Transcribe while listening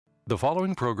The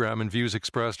following program and views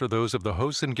expressed are those of the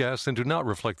hosts and guests and do not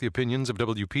reflect the opinions of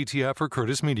WPTF or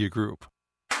Curtis Media Group.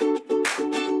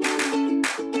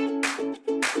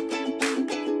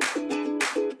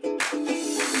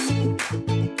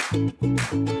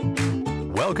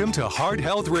 Welcome to Heart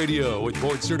Health Radio with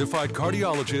board-certified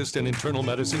cardiologist and internal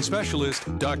medicine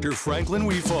specialist, Dr. Franklin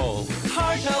Weefall.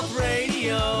 Heart Health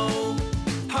Radio.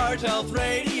 Heart Health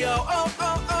Radio. Oh,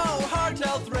 oh, oh.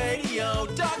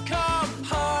 HeartHealthRadio.com.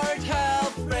 Heart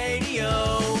Health Radio.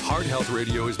 Heart Health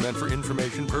Radio is meant for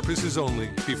information purposes only.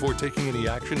 Before taking any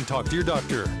action, talk to your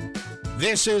doctor.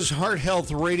 This is Heart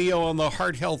Health Radio on the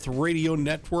Heart Health Radio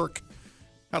Network.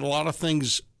 Got a lot of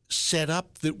things set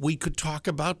up that we could talk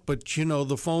about, but you know,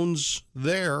 the phone's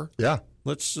there. Yeah.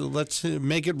 Let's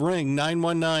make it ring.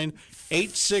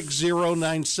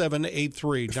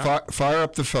 919-860-9783. Fire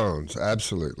up the phones.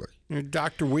 Absolutely.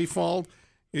 Dr. Weefald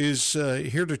is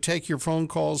here to take your phone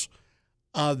calls.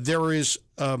 There's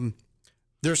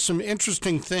some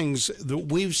interesting things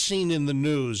that we've seen in the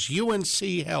news.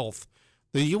 UNC Health,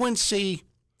 the UNC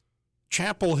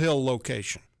Chapel Hill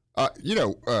location.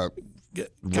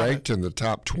 Ranked in the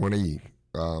top 20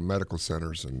 medical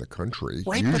centers in the country,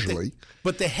 right, usually.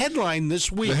 But the headline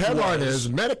this week The headline is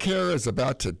Medicare is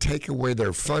about to take away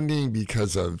their funding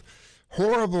because of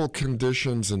horrible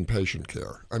conditions in patient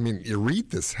care. I mean, you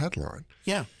read this headline.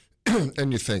 Yeah.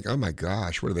 And you think, oh my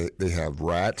gosh, what do they have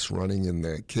rats running in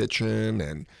the kitchen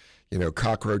and,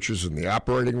 cockroaches in the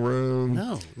operating room?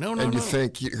 No. And you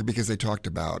think, because they talked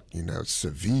about,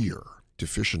 severe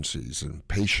deficiencies in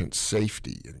patient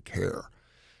safety and care.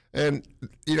 And,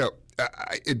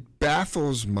 it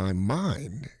baffles my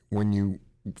mind when you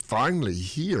finally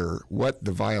hear what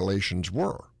the violations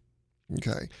were.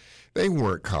 Okay. They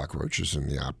weren't cockroaches in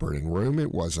the operating room.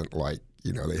 It wasn't like,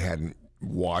 they hadn't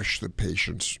washed the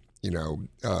patient's,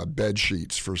 bed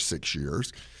sheets for 6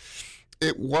 years.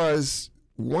 It was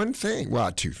one thing,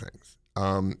 well, two things.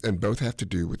 And both have to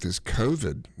do with this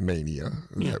COVID mania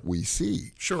that we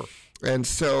see. Sure. And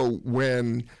so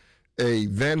when a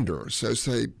vendor, so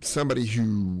say somebody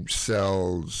who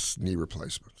sells knee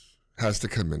replacements, has to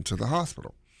come into the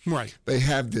hospital. Right. They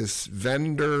have this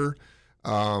vendor,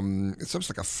 it's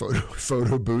almost like a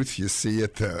photo booth you see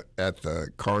at the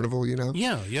carnival,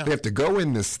 Yeah. They have to go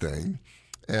in this thing,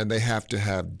 and they have to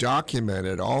have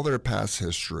documented all their past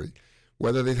history,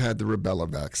 whether they've had the rubella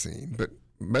vaccine, but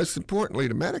most importantly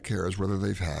to Medicare is whether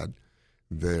they've had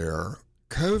their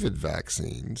COVID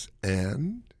vaccines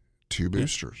and 2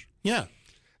 boosters. Yeah.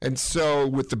 And so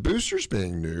with the boosters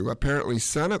being new, apparently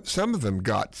some of them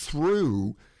got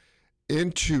through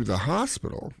into the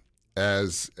hospital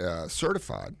as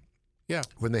certified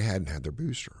when they hadn't had their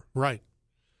booster. Right.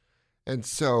 And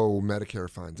so Medicare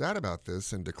finds out about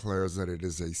this and declares that it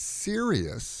is a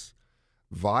serious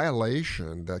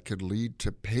violation that could lead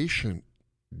to patient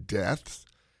deaths,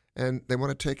 and they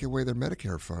want to take away their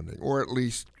Medicare funding, or at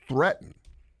least threaten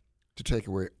to take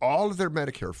away all of their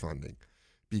Medicare funding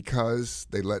because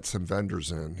they let some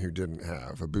vendors in who didn't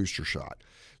have a booster shot.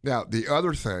 Now, the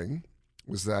other thing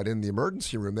was that in the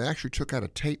emergency room, they actually took out a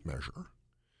tape measure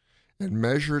and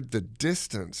measured the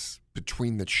distance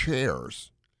between the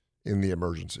chairs in the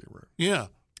emergency room. Yeah.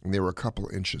 And they were a couple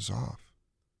of inches off.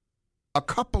 A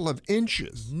couple of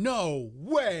inches. No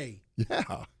way.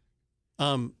 Yeah.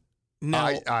 No.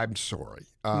 I'm sorry.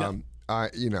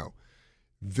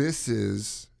 This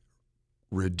is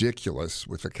ridiculous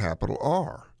with a capital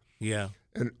R. Yeah.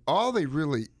 And all they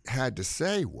really had to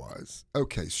say was,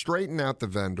 okay, straighten out the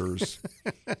vendors,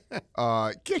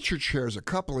 get your chairs a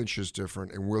couple inches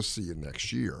different, and we'll see you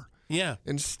next year. Yeah.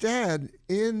 Instead,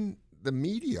 in the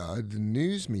media, the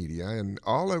news media, and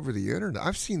all over the internet,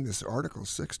 I've seen this article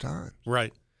 6 times.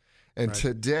 Right. And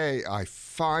today I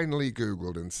finally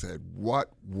Googled and said, what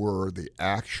were the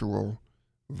actual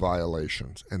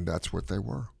violations? And that's what they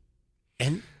were.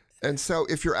 And so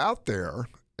if you're out there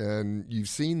and you've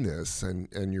seen this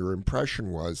and your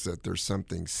impression was that there's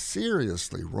something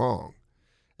seriously wrong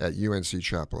at UNC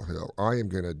Chapel Hill, I am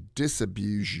going to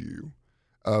disabuse you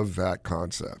of that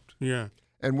concept. Yeah.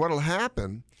 And what'll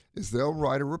happen is they'll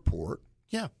write a report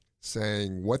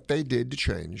saying what they did to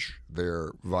change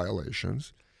their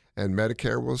violations, and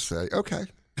Medicare will say, okay.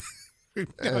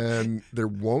 And there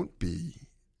won't be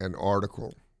an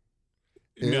article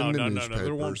in the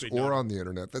newspapers or on the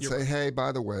internet that say, hey,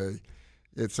 by the way,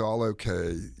 it's all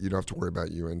okay. You don't have to worry about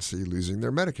UNC losing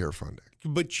their Medicare funding.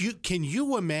 But can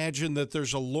you imagine that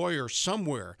there's a lawyer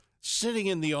somewhere sitting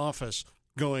in the office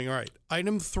going, all right,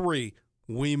 item 3,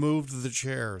 we moved the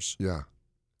chairs. Yeah.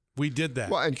 We did that.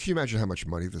 Well, and can you imagine how much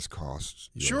money this costs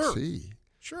UNC? Sure.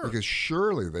 Sure. Because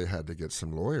surely they had to get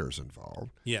some lawyers involved.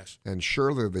 Yes. And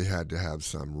surely they had to have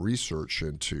some research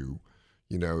into,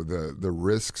 the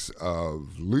risks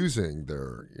of losing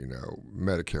their,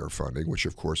 Medicare funding, which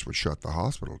of course would shut the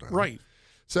hospital down. Right.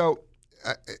 So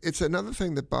it's another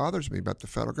thing that bothers me about the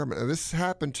federal government. And this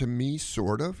happened to me,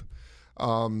 sort of.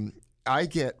 I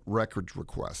get records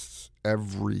requests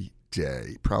every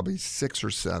day, probably 6 or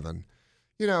 7,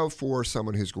 for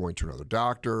someone who's going to another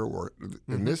doctor, or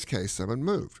in this case, someone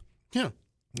moved. Yeah.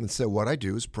 And so what I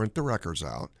do is print the records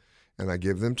out, and I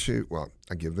give them to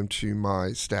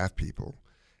my staff people,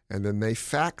 and then they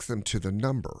fax them to the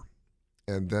number,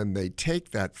 and then they take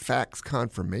that fax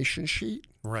confirmation sheet,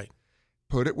 Right.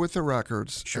 put it with the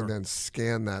records, Sure. and then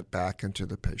scan that back into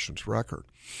the patient's record.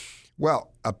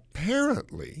 Well,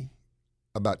 apparently,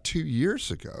 about 2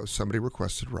 years ago, somebody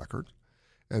requested records,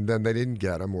 and then they didn't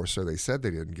get them, or so they said they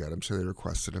didn't get them, so they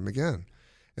requested them again.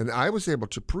 And I was able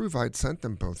to prove I'd sent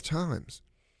them both times.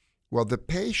 Well, the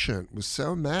patient was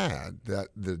so mad that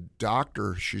the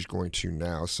doctor she's going to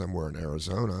now somewhere in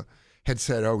Arizona had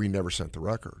said, oh, he never sent the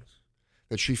records,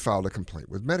 that she filed a complaint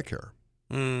with Medicare.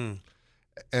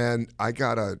 And I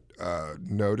got a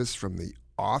notice from the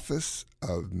Office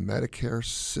of Medicare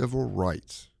Civil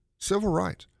Rights,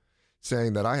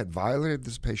 saying that I had violated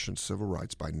this patient's civil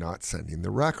rights by not sending the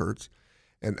records,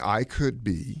 and I could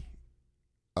be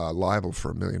liable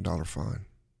for $1 million fine.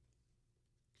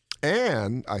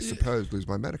 And I suppose lose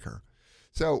my Medicare.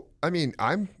 So, I mean,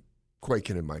 I'm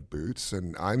quaking in my boots,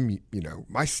 and I'm,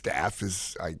 my staff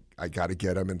is, I got to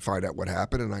get them and find out what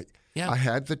happened. And I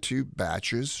had the 2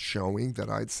 batches showing that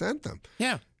I'd sent them.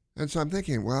 Yeah. And so I'm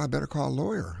thinking, well, I better call a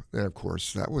lawyer. And of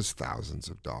course, that was thousands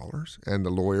of dollars. And the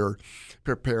lawyer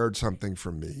prepared something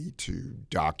for me to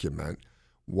document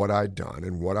what I'd done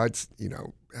and what I'd,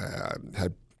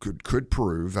 could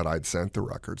prove that I'd sent the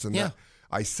records. And that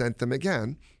I sent them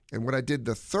again. And what I did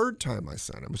the third time I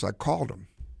sent them was I called them.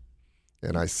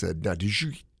 And I said, now, did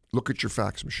you look at your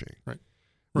fax machine? Right.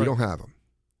 We don't have them.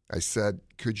 I said,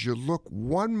 could you look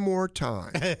one more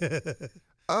time?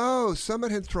 Oh,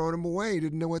 someone had thrown them away,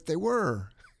 didn't know what they were.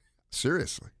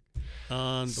 Seriously.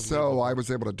 So I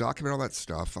was able to document all that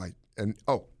stuff. And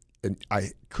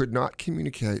I could not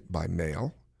communicate by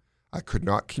mail. I could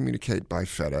not communicate by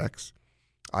FedEx.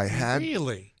 I had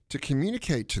to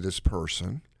communicate to this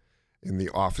person in the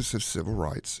Office of Civil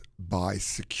Rights by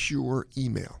secure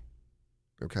email.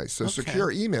 Okay, so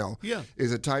secure email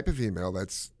is a type of email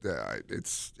that's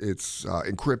it's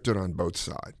encrypted on both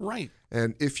sides. Right.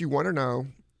 And if you want to know,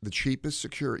 the cheapest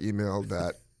secure email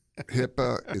that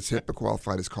HIPAA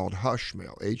qualified is called Hush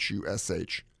Mail,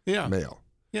 Hush mail.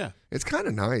 Yeah. It's kind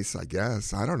of nice, I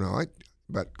guess. I don't know,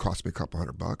 but it cost me a couple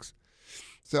 $100.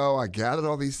 So I gathered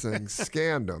all these things,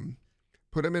 scanned them,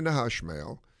 put them into Hush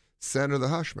Mail, sent her the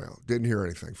Hush Mail. Didn't hear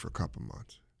anything for a couple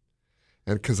months.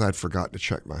 And because I'd forgotten to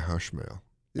check my Hush Mail.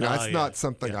 It's not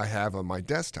something I have on my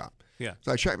desktop. Yeah.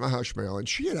 So I checked my Hush Mail, and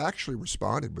she had actually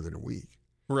responded within a week.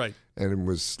 Right. And it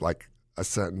was like a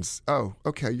sentence, oh,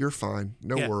 okay, you're fine.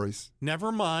 No worries.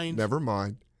 Never mind. Never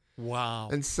mind. Wow.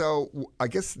 And so I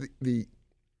guess the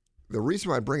reason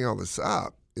why I bring all this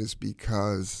up is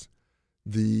because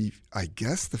I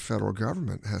guess the federal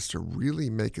government has to really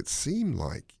make it seem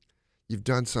like you've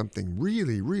done something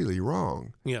really, really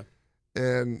wrong. Yeah.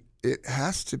 And it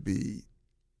has to be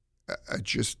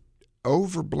just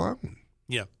overblown.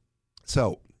 Yeah.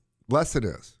 So, lesson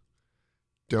is,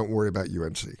 don't worry about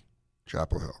UNC,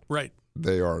 Chapel Hill. Right.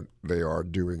 They are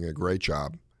doing a great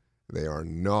job. They are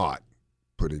not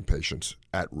putting patients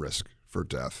at risk for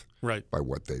death by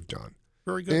what they've done.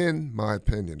 Very good. In my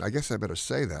opinion. I guess I better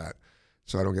say that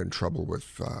so I don't get in trouble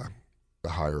with the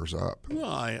hires up. Well,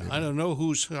 I don't know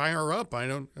who's higher up. I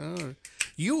don't.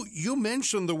 You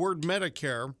mentioned the word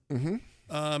Medicare,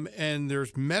 and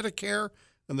there's Medicare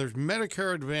and there's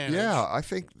Medicare Advantage. Yeah, I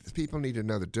think people need to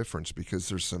know the difference because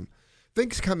there's some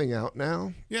things coming out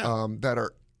now that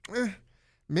are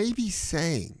maybe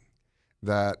saying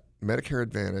that Medicare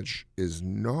Advantage is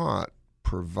not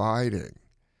providing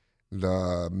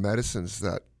the medicines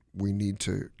that we need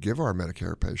to give our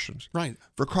Medicare patients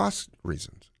for cost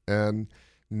reasons. And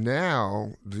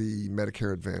now the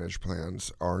Medicare Advantage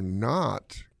plans are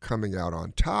not coming out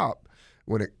on top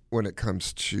when it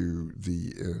comes to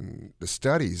the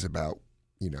studies about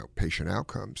patient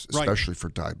outcomes, especially for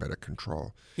diabetic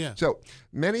control. Yeah. So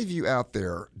many of you out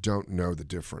there don't know the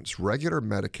difference. Regular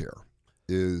Medicare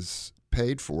is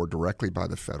paid for directly by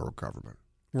the federal government.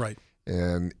 Right.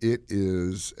 And it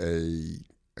is a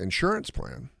insurance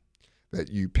plan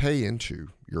that you pay into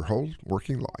your whole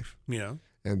working life. Yeah.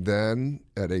 And then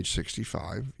at age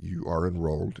 65, you are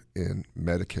enrolled in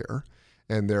Medicare.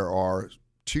 And there are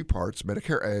two parts,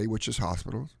 Medicare A, which is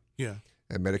hospitals, Yeah.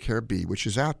 and Medicare B, which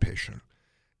is outpatient.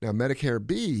 Now, Medicare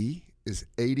B is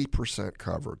 80%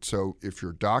 covered. So if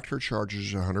your doctor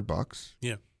charges $100,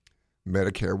 Yeah.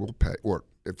 Medicare will pay, or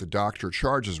if the doctor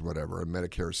charges whatever and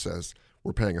Medicare says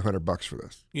we're paying $100 for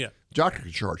this, Yeah. the doctor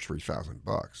can charge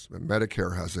 $3,000, but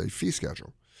Medicare has a fee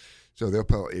schedule, so they'll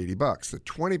pay $80. The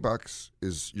 $20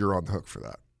 is you're on the hook for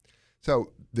that.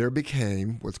 So there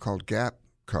became what's called gap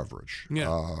coverage, Yeah.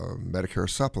 Medicare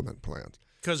supplement plans.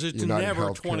 Because it's United never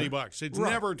Healthcare. $20. It's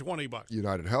Right. never $20.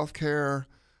 United Healthcare,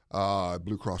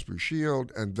 Blue Cross Blue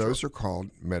Shield, and those are called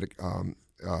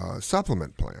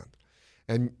supplement plans.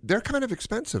 And they're kind of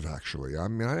expensive, actually. I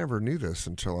mean, I never knew this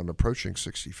until I'm approaching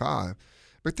 65,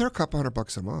 but they're a couple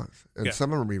 $100 a month, and Yeah.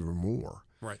 some of them even more.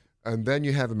 Right. And then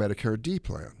you have a Medicare D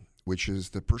plan, which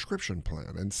is the prescription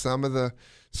plan, and some of the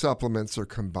supplements are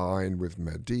combined with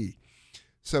Med D.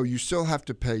 So you still have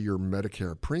to pay your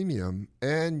Medicare premium,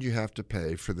 and you have to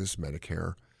pay for this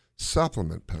Medicare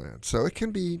supplement plan. So it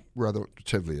can be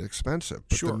relatively expensive.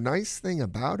 But Sure. the nice thing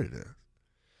about it is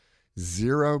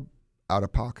zero out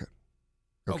of pocket.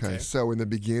 Okay. So in the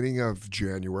beginning of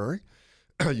January,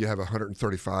 you have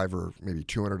 $135 or maybe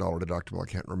 $200 deductible. I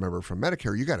can't remember from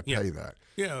Medicare. You got to pay that.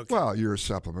 Yeah. Okay. Well, your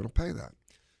supplement will pay that.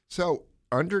 So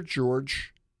under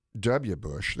George W.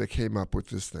 Bush, they came up with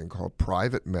this thing called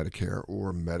private Medicare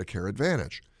or Medicare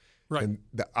Advantage. Right. And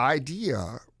the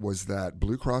idea was that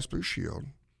Blue Cross Blue Shield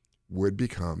would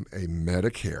become a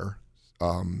Medicare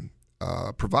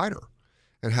provider.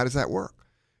 And how does that work?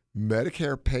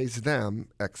 Medicare pays them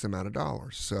X amount of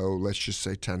dollars. So let's just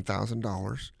say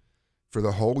 $10,000 for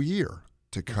the whole year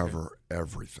to cover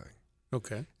everything.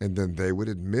 Okay. And then they would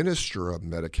administer a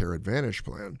Medicare Advantage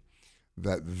plan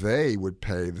that they would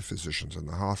pay the physicians in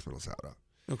the hospitals out of.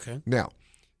 Okay. Now,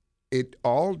 it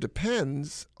all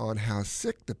depends on how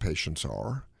sick the patients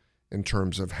are in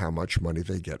terms of how much money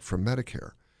they get from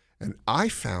Medicare. And I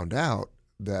found out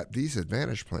that these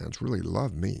Advantage plans really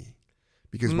love me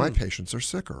because my patients are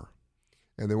sicker.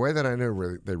 And the way that I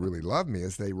know they really love me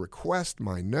is they request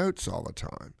my notes all the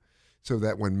time so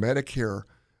that when Medicare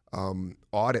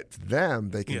audits them,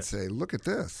 they can say, look at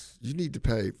this. You need to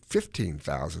pay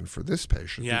 $15,000 for this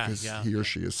patient because he or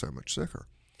she is so much sicker.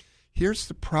 Here's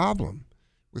the problem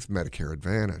with Medicare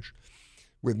Advantage.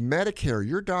 With Medicare,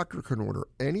 your doctor can order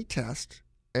any test,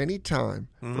 any time,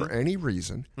 for any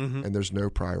reason, and there's no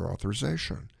prior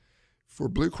authorization. For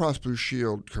Blue Cross Blue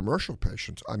Shield commercial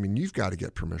patients, I mean, you've got to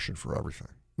get permission for everything.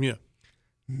 Yeah.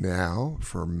 Now,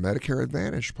 for Medicare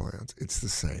Advantage plans, it's the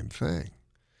same thing.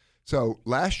 So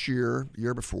last year,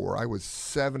 year before, I was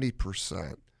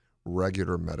 70%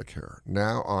 regular Medicare.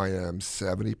 Now I am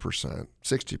 70%,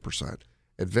 60%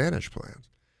 Advantage plans.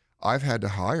 I've had to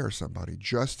hire somebody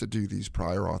just to do these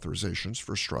prior authorizations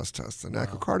for stress tests and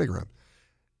echocardiogram.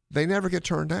 They never get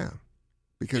turned down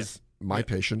because my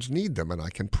patients need them and I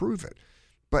can prove it.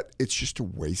 But it's just a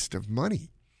waste of money.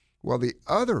 Well, the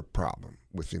other problem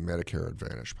with the Medicare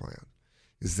Advantage plan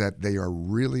is that they are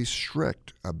really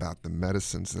strict about the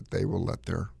medicines that they will let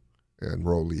their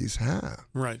enrollees have.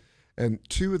 Right. And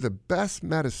two of the best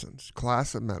medicines,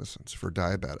 class of medicines for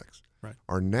diabetics,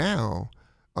 are now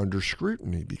under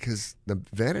scrutiny because the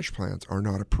Advantage plans are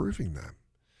not approving them.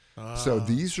 So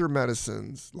these are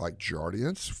medicines like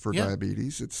Jardiance for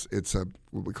diabetes. It's a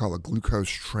what we call a glucose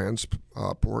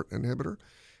transport inhibitor.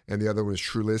 And the other one is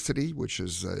Trulicity, which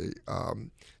is a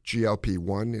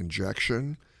GLP-1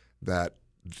 injection that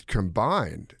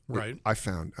combined, I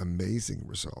found amazing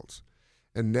results.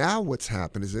 And now what's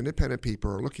happened is independent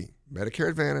people are looking Medicare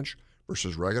Advantage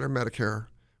versus regular Medicare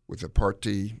with a Part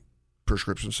D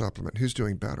prescription supplement. Who's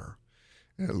doing better?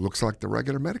 And it looks like the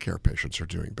regular Medicare patients are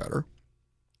doing better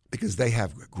because they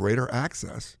have greater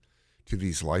access to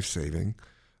these life-saving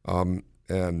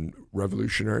and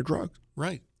revolutionary drugs.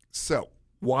 Right. So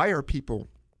why are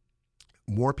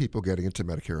more people getting into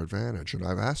Medicare Advantage? And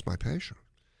I've asked my patients.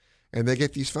 And they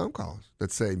get these phone calls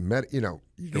that say, you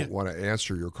don't want to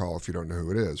answer your call if you don't know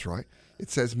who it is, right? It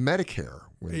says Medicare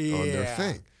on their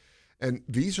thing. And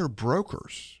these are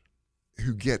brokers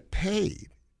who get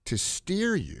paid to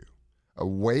steer you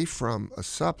away from a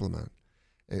supplement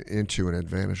and into an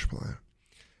Advantage plan.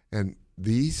 And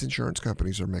these insurance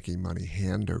companies are making money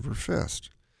hand over fist.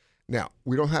 Now,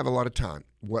 we don't have a lot of time.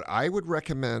 What I would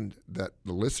recommend that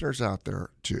the listeners out there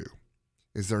do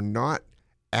is they're not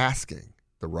asking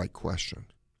the right question.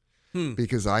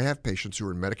 Because I have patients who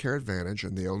are in Medicare Advantage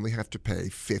and they only have to pay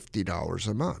 $50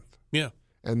 a month. Yeah.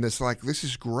 And it's like, this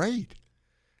is great.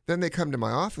 Then they come to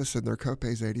my office and their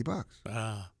copay is $80.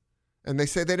 And they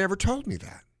say they never told me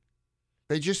that.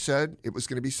 They just said it was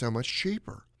going to be so much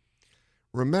cheaper.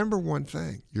 remember one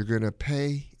thing. You're going to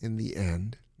pay in the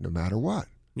end no matter what.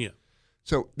 Yeah.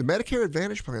 So the Medicare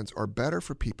Advantage plans are better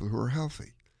for people who are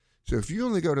healthy. So if you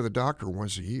only go to the doctor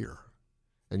once a year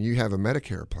and you have a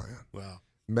Medicare plan, Wow.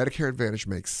 Medicare Advantage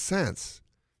makes sense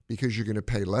because you're going to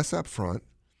pay less up front.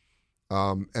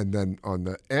 And then on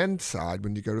the end side,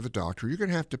 when you go to the doctor, you're going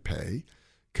to have to pay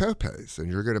copays,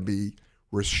 and you're going to be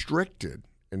restricted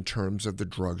in terms of the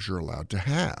drugs you're allowed to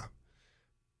have.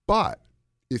 But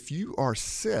if you are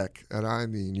sick, and I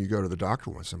mean you go to the doctor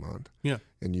once a month, Yeah.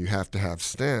 and you have to have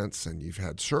stents and you've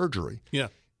had surgery, Yeah.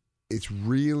 it's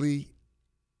really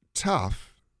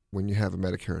tough when you have a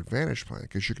Medicare Advantage plan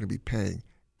because you're going to be paying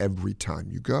every time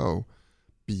you go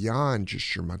beyond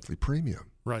just your monthly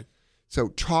premium. Right. So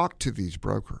talk to these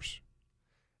brokers.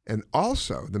 And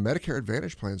also, the Medicare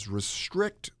Advantage plans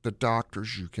restrict the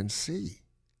doctors you can see,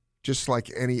 just like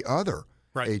any other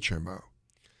Right. HMO.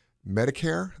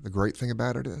 Medicare, the great thing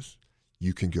about it is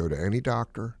you can go to any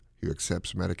doctor who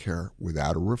accepts Medicare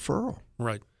without a referral.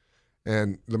 Right.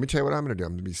 And let me tell you what I'm going to do.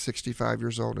 I'm going to be 65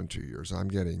 years old in 2 years. I'm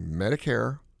getting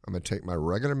Medicare. I'm going to take my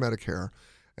regular Medicare,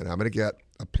 and I'm going to get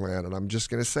a plan, and I'm just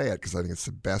going to say it because I think it's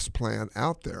the best plan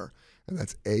out there. And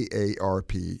that's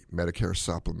AARP Medicare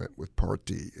Supplement with Part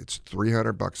D. It's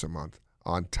 $300 a month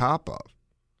on top of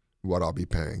what I'll be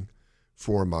paying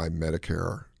for my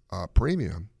Medicare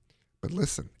premium. But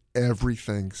listen,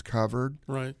 everything's covered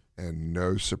Right. and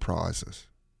no surprises.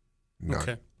 None.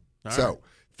 Okay. All So right.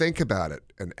 think about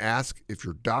it and ask if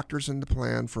your doctor's in the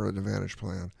plan for an Advantage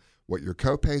plan, what your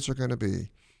copays are going to be,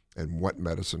 and what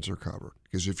medicines are covered.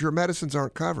 Because if your medicines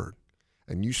aren't covered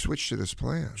and you switch to this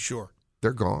plan, Sure.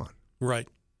 they're gone. Right.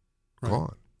 Right.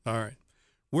 Gone. All right.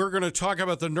 We're going to talk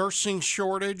about the nursing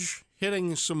shortage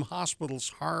hitting some hospitals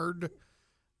hard.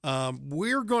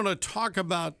 We're going to talk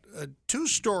about two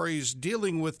stories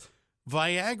dealing with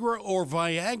Viagra or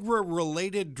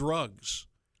Viagra-related drugs.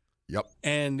 Yep.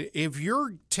 And if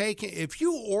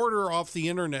you order off the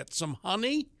internet some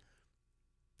honey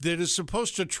that is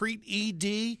supposed to treat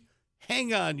ED,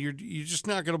 hang on, you're just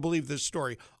not going to believe this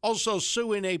story. Also,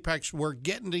 Sue in Apex, we're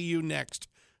getting to you next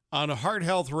on Heart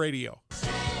Health Radio.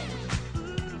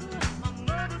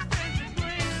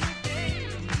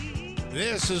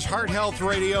 This is Heart Health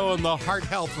Radio and the Heart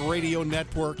Health Radio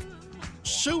Network.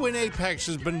 Sue in Apex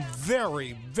has been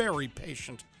very, very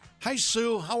patient. Hi,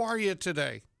 Sue. How are you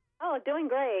today? Oh, doing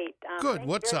great. Good. Thank you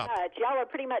What's very up? much. Y'all are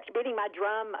pretty much beating my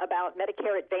drum about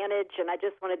Medicare Advantage, and I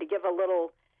just wanted to give a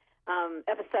little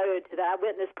episode that I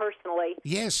witnessed personally.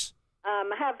 Yes. I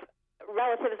have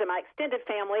relatives in my extended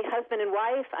family, husband and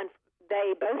wife.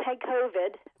 They both had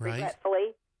COVID, Right.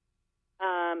 regretfully,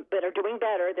 but are doing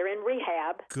better. They're in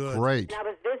rehab. Good. Great. And I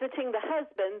was visiting the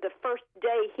husband the first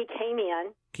day he came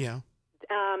in. Yeah.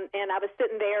 And I was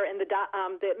sitting there, and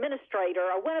the administrator,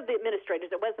 or one of the administrators,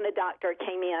 it wasn't a doctor,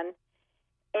 came in,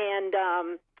 and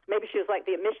maybe she was like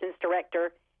the admissions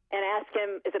director, and asked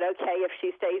him, "Is it okay if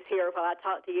she stays here while I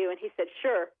talk to you?" And he said,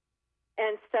 "Sure."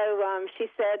 And so she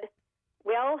said,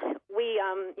 "Well, we,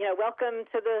 welcome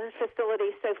to the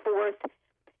facility, so forth.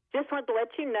 Just wanted to let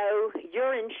you know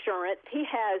your insurance." He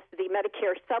has the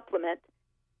Medicare supplement.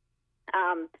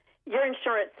 Your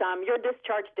insurance, your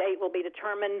discharge date will be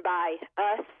determined by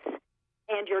us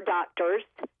and your doctors,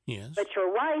 Yes. but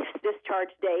your wife's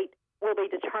discharge date will be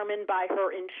determined by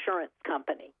her insurance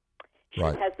company. She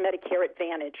Right. has Medicare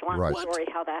Advantage. Long Right. story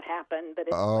how that happened, but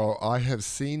it's Oh, I have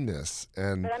seen this.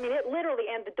 And But I mean, it literally,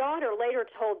 and the daughter later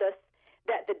told us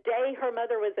that the day her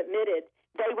mother was admitted,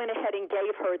 they went ahead and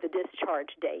gave her the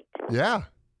discharge date. yeah.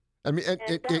 I mean, And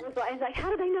that was like, I was like,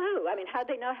 how do they know? I mean, how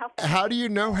do they know how fast? how do you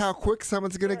know how quick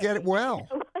someone's going to get it well?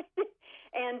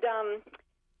 And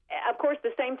of course,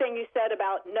 the same thing you said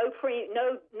about no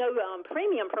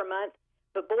premium per month,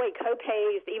 but boy,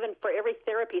 co-pays even for every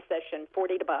therapy session,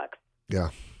 $40. Yeah.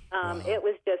 It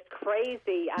was just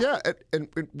crazy. Yeah, and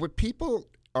what people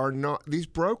are not, these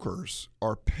brokers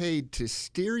are paid to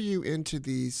steer you into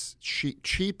these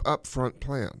cheap upfront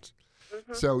plans.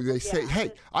 So they say,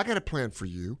 hey, I got a plan for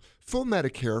you, full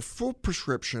Medicare, full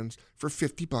prescriptions for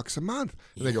 $50 a month.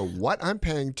 And they go, what? I'm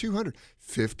paying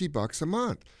 $250 a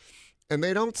month. And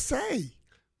they don't say,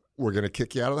 we're going to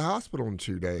kick you out of the hospital in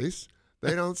 2 days.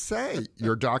 They don't say,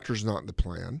 your doctor's not in the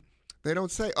plan. They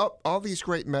don't say, oh, all these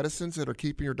great medicines that are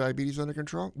keeping your diabetes under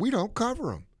control, we don't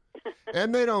cover them.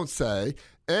 And they don't say,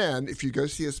 and if you go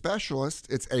see a specialist,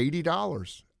 it's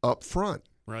 $80 up front.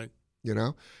 Right. You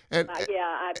know, and She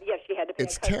had to pay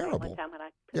it's a copay terrible. one time when I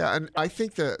and I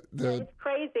think the it's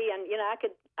crazy, and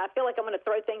I feel like I'm going to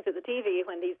throw things at the TV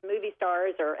when these movie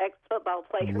stars or ex-football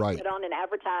players Right. get on and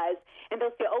advertise, and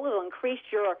they'll say, "Oh, it'll increase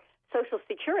your Social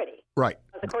Security. Right.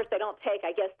 Because, of course, they don't take,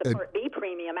 I guess, the Part B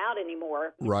premium out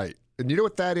anymore. Right. And you know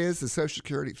what that is, the Social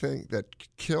Security thing that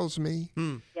kills me?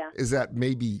 Yeah. Is that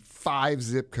maybe 5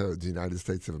 zip codes in the United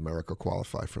States of America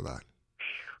qualify for that.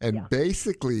 And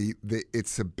basically,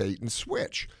 it's a bait and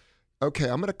switch. Okay,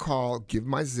 I'm going to call, give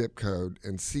my zip code,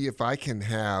 and see if I can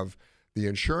have the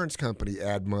insurance company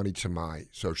add money to my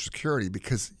Social Security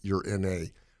because you're in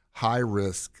a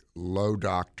high-risk,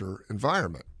 low-doctor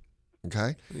environment.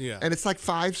 Okay? Yeah. And it's like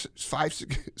 5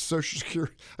 Social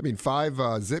Security,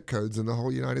 5 zip codes in the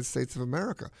whole United States of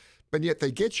America. But yet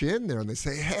they get you in there and they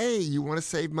say, hey, you want to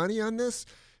save money on this?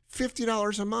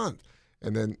 $50 a month.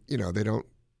 And then,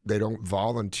 they don't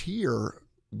volunteer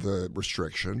the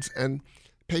restrictions, and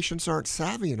patients aren't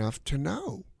savvy enough to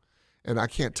know. And I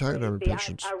can't tell you how many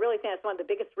patients. I really think that's one of the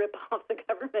biggest rip-offs the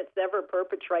government's ever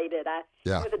perpetrated.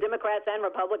 The Democrats and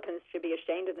Republicans should be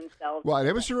ashamed of themselves. Well,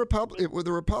 it was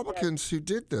the Republicans who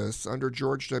did this under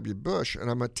George W. Bush,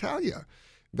 and I'm going to tell you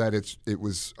that it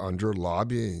was under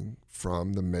lobbying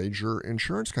from the major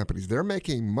insurance companies. They're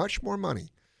making much more money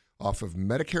off of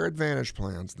Medicare Advantage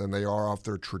plans than they are off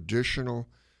their traditional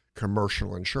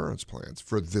commercial insurance plans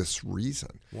for this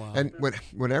reason. Wow. And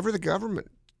whenever the government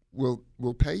will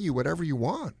pay you whatever you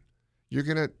want, you're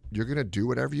gonna do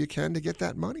whatever you can to get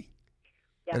that money.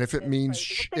 Yeah, and if it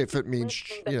means I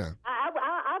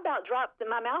about dropped,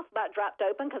 my mouth about dropped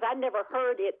open because I never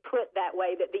heard it put that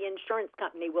way, that the insurance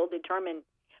company will determine.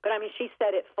 But she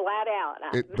said it flat out.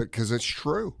 Because it's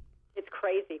true. It's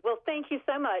crazy. Well, thank you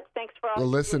so much. Thanks for all. Well,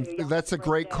 listen, you do. that's a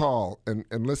great call, and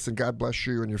listen, God bless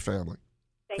you and your family.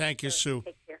 Thank you, Sue.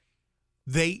 Take care.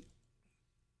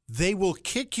 They will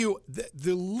kick you.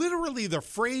 Literally, the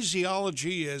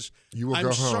phraseology is, You will I'm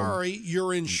go home. sorry,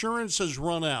 your insurance has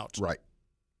run out. Right.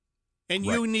 And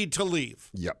Right. you need to leave.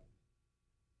 Yep.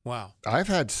 Wow. I've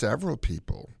had several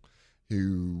people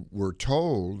who were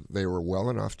told they were well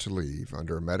enough to leave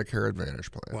under a Medicare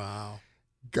Advantage plan. Wow.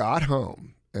 Got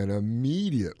home and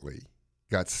immediately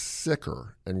got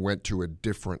sicker and went to a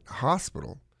different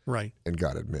hospital Right. and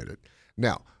got admitted.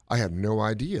 Now, I have no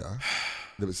idea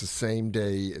that it was the same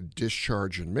day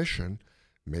discharge admission.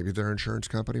 Maybe their insurance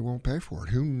company won't pay for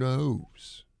it. Who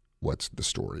knows what the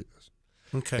story is?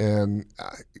 Okay. And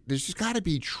there's just got to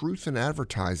be truth in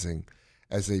advertising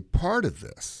as a part of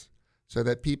this so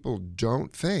that people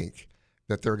don't think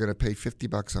that they're going to pay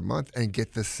 $50 a month and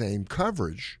get the same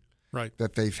coverage Right.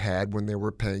 that they've had when they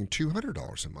were paying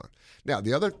 $200 a month. Now,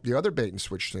 the other bait and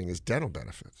switch thing is dental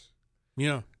benefits.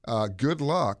 Yeah. Good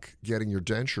luck getting your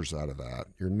dentures out of that.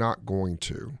 You're not going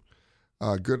to.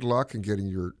 Good luck in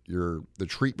getting the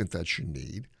treatment that you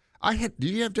need. Do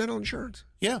you have dental insurance?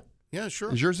 Yeah. Yeah,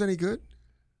 sure. Is yours any good?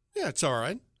 Yeah, it's all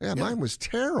right. Yeah, mine was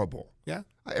terrible. Yeah.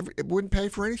 It wouldn't pay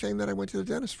for anything that I went to the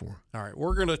dentist for. All right.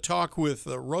 We're going to talk with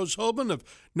Rose Hoban of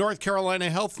North Carolina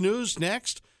Health News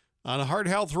next on Heart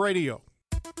Health Radio.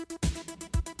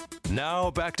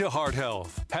 Now back to Heart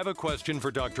Health. Have a question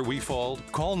for Dr. Weefald?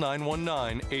 Call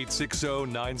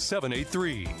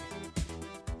 919-860-9783.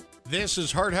 This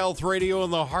is Heart Health Radio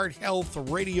on the Heart Health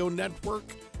Radio Network.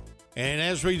 And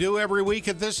as we do every week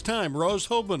at this time, Rose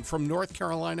Hoban from North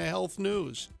Carolina Health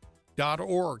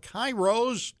News.org. Hi,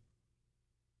 Rose.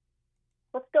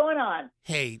 What's going on?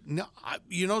 Hey, no,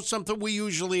 you know something? We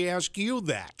usually ask you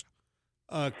that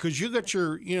because you got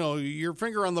your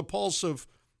finger on the pulse of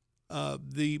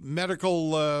the medical.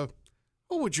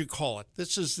 What would you call it?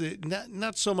 This is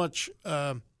not so much.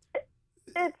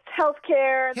 It's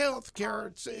healthcare. Healthcare.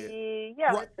 It's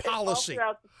Right, it's all policy.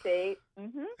 throughout the state.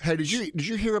 Mm-hmm. Hey, did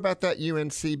you hear about that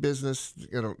UNC business?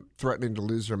 Threatening to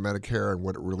lose their Medicare and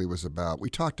what it really was about. We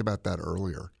talked about that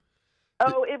earlier.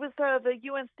 Oh, it was the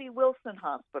UNC Wilson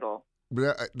Hospital.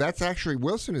 That's actually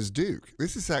Wilson is Duke.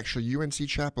 This is actually UNC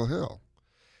Chapel Hill.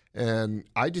 And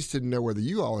I just didn't know whether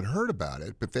you all had heard about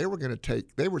it, but they were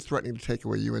threatening to take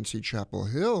away UNC Chapel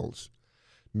Hill's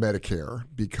Medicare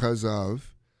because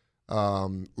of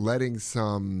letting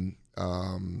some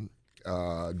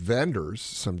vendors,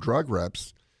 some drug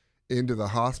reps, into the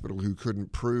hospital who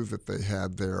couldn't prove that they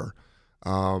had their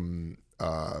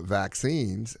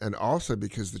vaccines, and also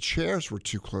because the chairs were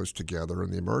too close together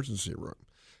in the emergency room.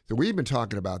 So we've been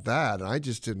talking about that, and I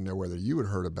just didn't know whether you had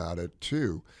heard about it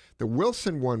too. The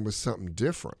Wilson one was something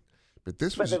different, but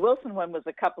this was the Wilson one was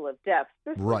a couple of deaths.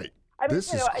 Right.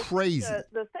 This is crazy.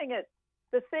 The thing at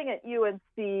UNC,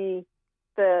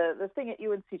 the thing at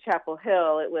UNC Chapel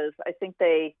Hill, it was. I think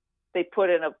they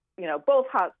put in both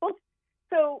hospitals.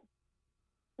 So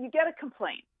you get a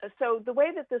complaint. So the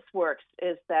way that this works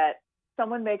is that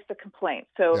someone makes a complaint.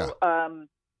 So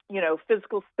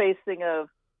physical spacing of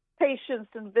patients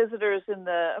and visitors in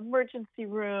the emergency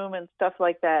room and stuff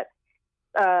like that.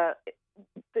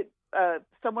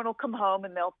 someone will come home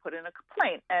and they'll put in a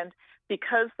complaint. And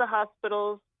because the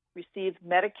hospitals receive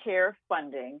Medicare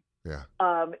funding,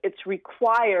 it's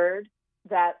required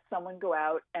that someone go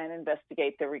out and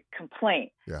investigate the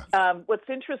complaint. Yeah. What's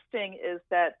interesting is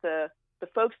that the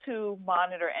folks who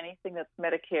monitor anything that's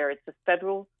Medicare, it's a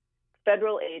federal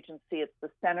agency. It's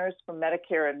the Centers for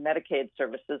Medicare and Medicaid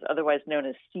Services, otherwise known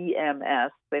as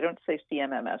CMS. They don't say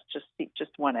CMMS,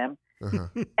 just one M. Uh-huh.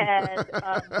 And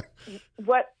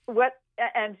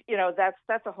and you know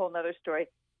that's a whole nother story.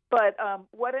 But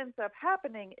what ends up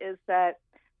happening is that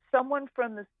someone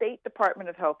from the State Department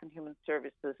of Health and Human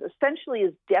Services essentially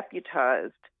is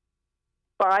deputized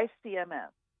by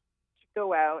CMS to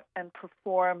go out and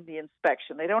perform the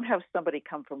inspection. They don't have somebody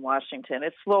come from Washington.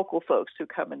 It's local folks who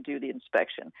come and do the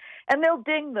inspection. And they'll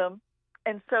ding them.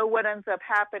 And so what ends up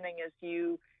happening is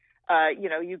you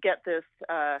get this,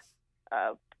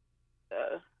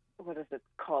 what is it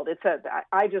called? It's a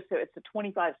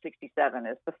 2567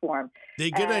 is the form. They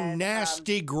get a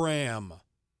nasty gram.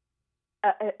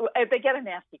 They get a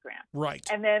nasty gram, right?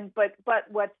 And then, but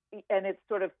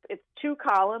it's 2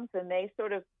 columns, and they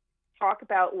sort of talk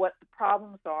about what the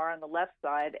problems are on the left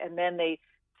side, and then they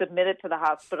submit it to the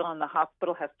hospital, and the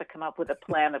hospital has to come up with a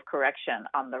plan of correction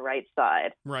on the right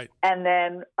side, right? And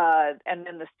then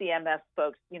the CMS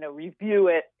folks, review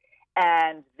it,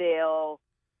 and they'll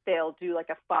do like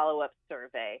a follow-up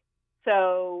survey.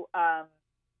 So,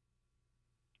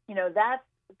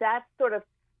 that's sort of.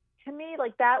 To me,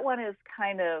 like that one is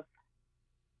kind of,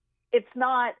 it's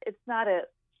not a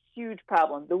huge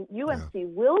problem. The UNC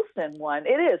Wilson one,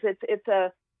 it is.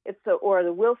 Or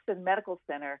the Wilson Medical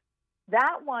Center.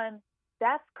 That one,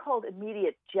 that's called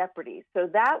immediate jeopardy. So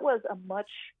that was a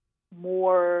much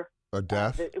more a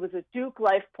death. It was a Duke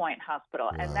Life Point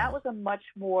Hospital, and that was a much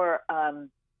more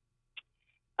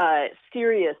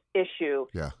serious issue.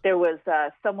 Yeah. There was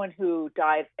someone who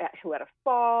died who had a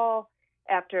fall.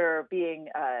 After being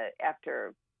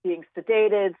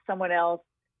sedated, someone else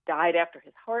died after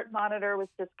his heart monitor was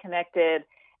disconnected,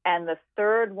 and the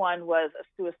third one was a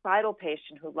suicidal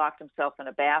patient who locked himself in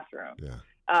a bathroom. Yeah.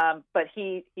 But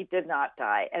he did not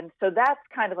die, and so that's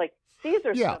kind of like these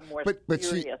are some more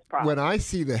serious problems. When I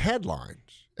see the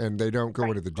headlines and they don't go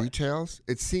into the details,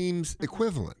 it seems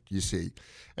equivalent. You see,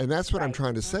 and that's what I'm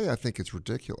trying to say. I think it's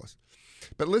ridiculous.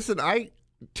 But listen,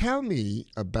 tell me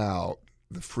about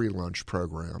the free lunch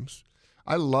programs.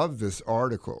 I love this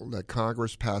article that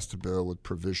Congress passed a bill with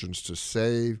provisions to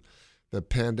save the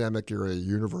pandemic-era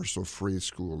universal free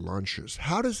school lunches.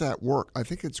 How does that work? I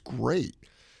think it's great,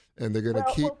 and they're going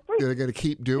to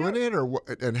keep doing it, or what?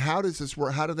 And how does this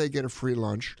work? How do they get a free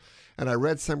lunch? And I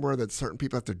read somewhere that certain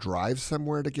people have to drive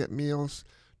somewhere to get meals.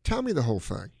 Tell me the whole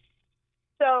thing.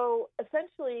 So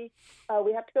essentially,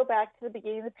 we have to go back to the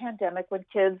beginning of the pandemic when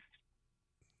kids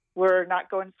were not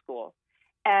going to school.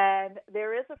 And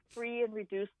there is a free and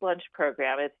reduced lunch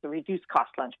program. It's the reduced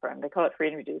cost lunch program. They call it free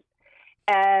and reduced.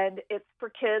 And it's for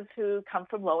kids who come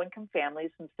from low-income families,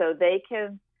 and so they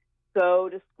can go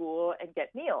to school and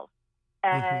get meals.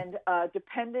 And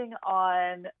depending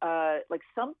on, like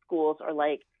some schools are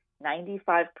like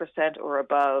 95% or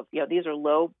above. These are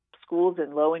low schools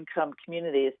in low-income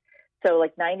communities. So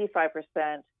like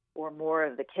 95% or more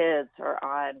of the kids are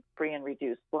on free and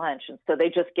reduced lunch. And so they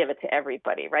just give it to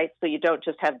everybody, right? So you don't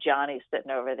just have Johnny sitting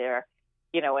over there,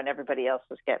 and everybody else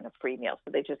is getting a free meal.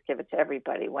 So they just give it to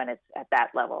everybody when it's at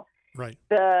that level. Right.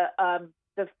 The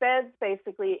feds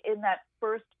basically, in that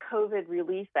first COVID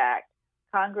Relief Act,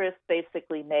 Congress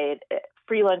basically made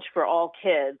free lunch for all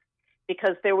kids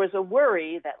because there was a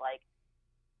worry that like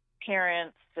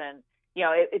parents and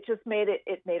it just made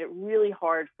it really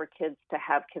hard for kids to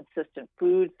have consistent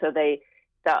food. So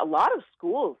a lot of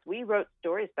schools, we wrote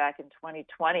stories back in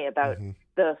 2020 about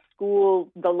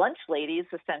the lunch ladies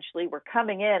essentially were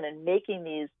coming in and making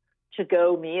these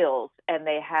to-go meals, and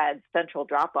they had central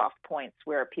drop-off points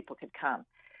where people could come.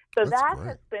 So that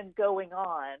has been going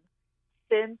on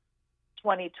since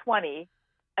 2020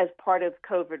 as part of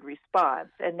COVID response.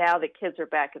 And now that kids are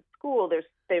back at school,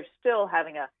 they're still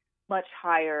having a much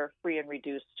higher free and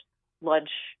reduced lunch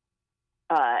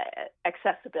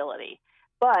accessibility.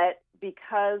 But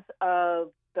because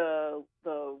of the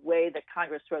way that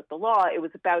Congress wrote the law, it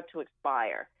was about to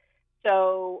expire.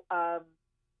 So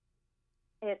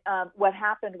what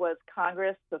happened was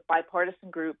Congress, the bipartisan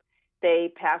group,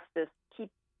 they passed this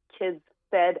Keep Kids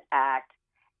Fed Act.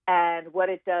 And what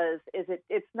it does is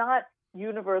it's not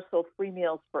universal free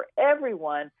meals for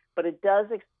everyone, but it does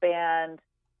expand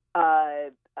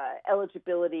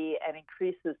eligibility and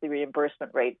increases the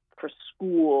reimbursement rate for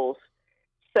schools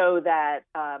so that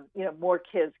more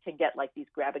kids can get like these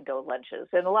grab and go lunches.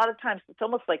 And a lot of times it's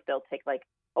almost like they'll take like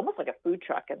almost like a food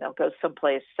truck, and they'll go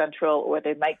someplace central, or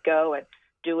they might go and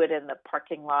do it in the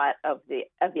parking lot of the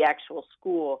actual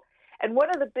school. And one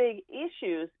of the big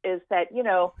issues is that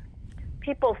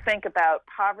people think about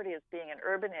poverty as being an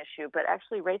urban issue, but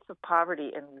actually rates of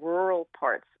poverty in rural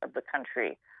parts of the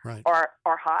country are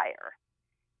higher.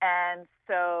 And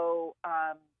so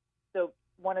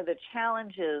one of the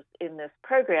challenges in this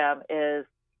program is,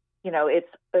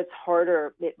 it's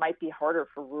harder. It might be harder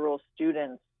for rural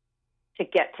students to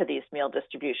get to these meal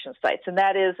distribution sites, and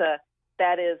that is a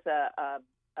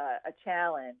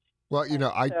challenge. Well,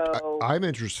 I'm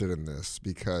interested in this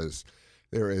because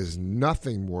there is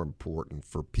nothing more important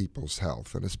for people's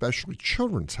health, and especially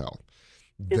children's health,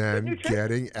 than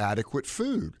getting adequate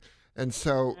food. And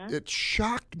so it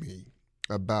shocked me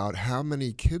about how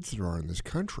many kids there are in this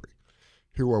country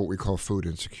who are what we call food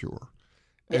insecure.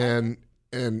 Yeah.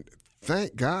 And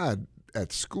thank God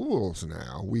at schools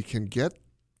now we can get,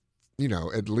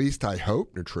 at least I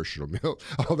hope, nutritional meal.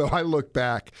 Although I look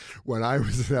back when I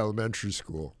was in elementary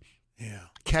school,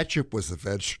 ketchup was a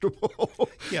vegetable.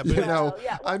 Yeah, but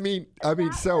I mean, that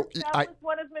was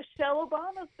one of Michelle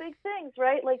Obama's big things,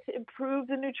 right? Like to improve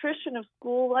the nutrition of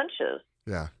school lunches.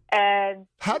 Yeah. And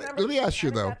let me ask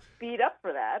you though, beat up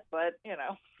for that, but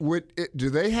do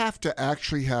they have to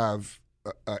actually have?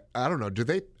 I don't know. Do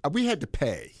they? We had to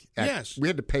pay. Yes. We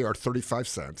had to pay our 35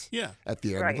 cents. Yeah. At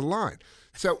the end of the line.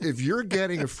 So if you're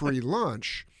getting a free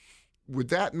lunch, would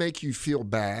that make you feel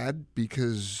bad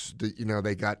because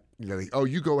they got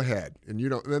you go ahead and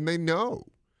then they know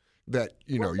that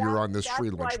you're on this free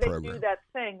lunch program. That's why they do that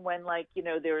thing when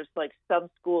there's like some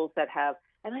schools that have,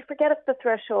 and I forget if the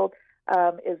threshold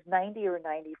is 90 or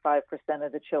 95%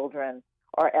 of the children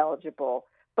are eligible.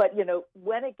 But,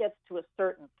 when it gets to a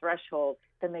certain threshold,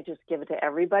 then they just give it to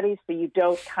everybody. So you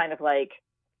don't kind of like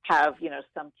have,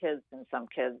 some kids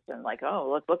and like,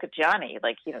 oh, look at Johnny.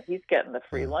 Like, he's getting the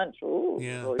free lunch. Ooh,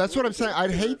 yeah. Well, that's what I'm saying.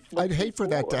 I'd hate for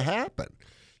that to happen.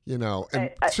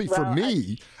 And for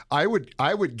me, I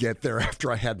would get there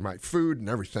after I had my food and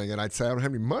everything, and I'd say I don't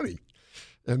have any money.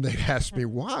 And they'd ask me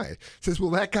why. Says,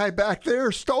 well, that guy back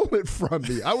there stole it from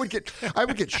me. I would get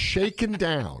shaken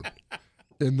down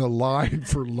in the line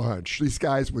for lunch. These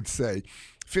guys would say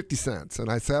 50 cents,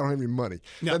 and I say I don't have any money.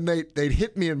 No. Then they'd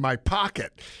hit me in my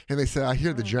pocket, and they say I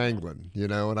hear the jangling,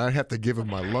 and I'd have to give them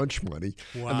my lunch money.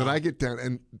 Wow. And then I get down,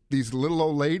 and these little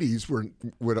old ladies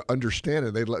would understand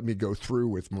it. They'd let me go through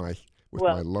with my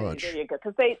lunch. There you go,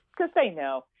 because they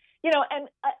know, And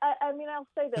I mean, I'll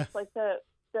say this: like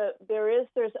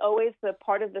there's always the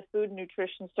part of the Food and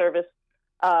Nutrition Service,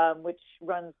 which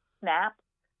runs SNAP.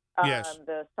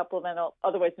 The supplemental,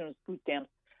 otherwise known as food stamps.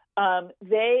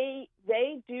 They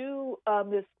do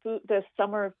this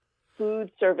summer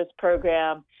food service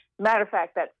program. Matter of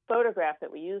fact, that photograph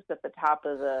that we used at the top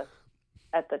of the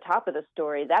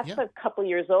story, that's a couple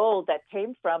years old. That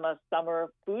came from a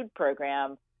summer food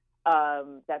program. I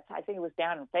think it was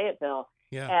down in Fayetteville.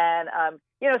 Yeah. And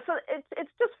so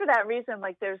it's just for that reason.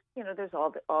 Like there's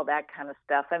all that kind of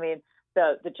stuff. I mean,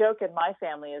 the joke in my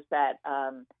family is that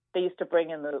they used to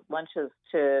bring in the lunches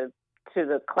to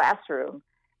the classroom,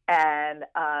 and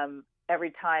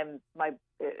every time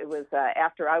it was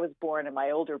after I was born, and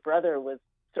my older brother was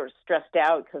sort of stressed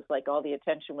out because like all the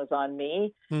attention was on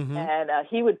me, and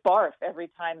he would barf every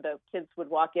time the kids would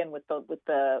walk in with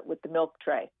the milk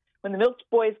tray. When the milk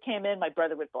boys came in, my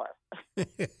brother would barf.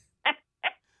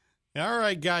 All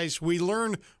right, guys, we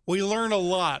learn a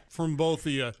lot from both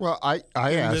of you. Well, I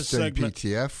asked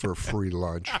NPTF for free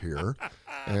lunch here,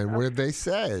 and what did they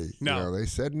say? No. They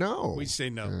said no. We say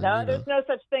no. No, there's no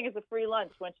such thing as a free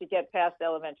lunch once you get past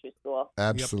elementary school.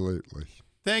 Absolutely. Yep.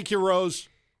 Thank you, Rose.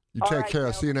 You take care.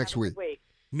 I'll see you next week.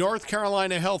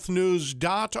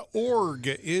 NorthCarolinaHealthNews.org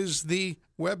is the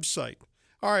website.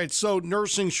 All right, so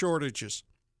nursing shortages.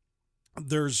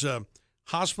 There's a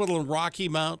hospital in Rocky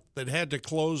Mount that had to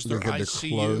close their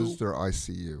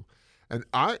ICU. And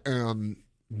I am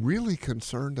really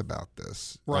concerned about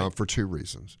this for two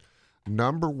reasons.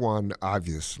 Number one,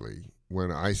 obviously, when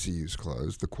ICUs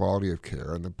close, the quality of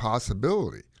care and the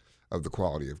possibility of the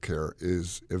quality of care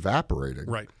is evaporating.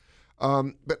 Right.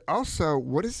 But also,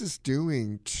 what is this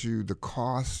doing to the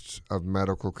cost of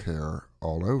medical care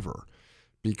all over?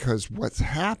 Because what's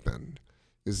happened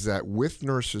is that with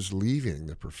nurses leaving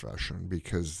the profession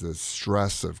because the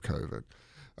stress of COVID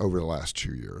over the last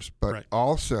 2 years, but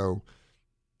also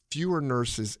fewer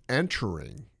nurses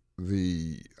entering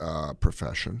the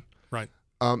profession. Right.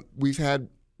 We've had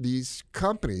these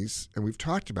companies, and we've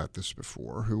talked about this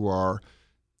before, who are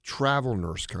travel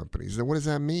nurse companies. Now, what does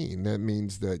that mean? That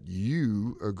means that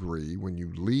you agree when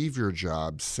you leave your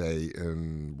job, say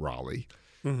in Raleigh,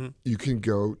 you can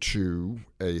go to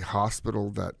a hospital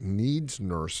that needs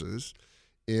nurses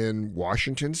in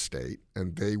Washington State,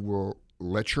 and they will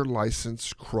let your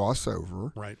license cross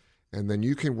over. Right. And then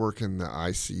you can work in the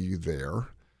ICU there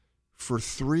for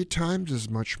 3 times as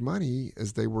much money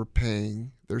as they were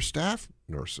paying their staff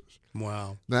nurses.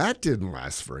 Wow. That didn't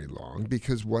last very long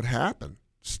because what happened?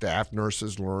 Staff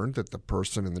nurses learned that the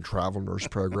person in the travel nurse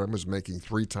program was making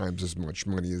 3 times as much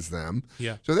money as them.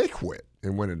 Yeah. So they quit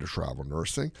and went into travel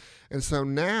nursing. And so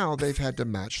now they've had to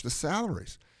match the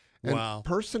salaries. And Wow.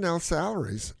 personnel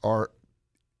salaries are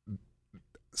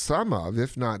some of,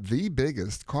 if not the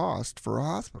biggest cost for a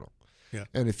hospital. Yeah.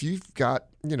 And if you've got,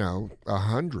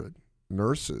 100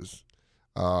 nurses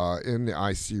in the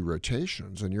ICU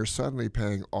rotations, and you're suddenly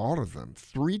paying all of them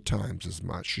 3 times as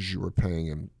much as you were paying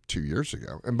them 2 years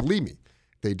ago. And believe me,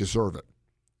 they deserve it.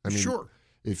 I mean, Sure.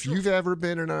 If you've ever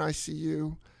been in an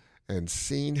ICU and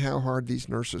seen how hard these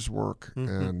nurses work,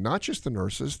 and not just the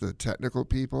nurses, the technical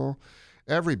people,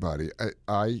 everybody,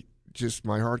 I just,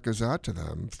 my heart goes out to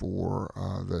them for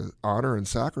the honor and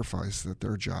sacrifice that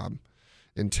their job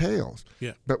entails.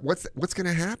 Yeah. But what's going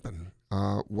to happen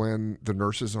when the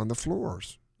nurses on the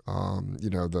floors,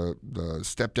 the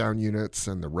step-down units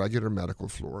and the regular medical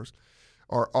floors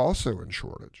are also in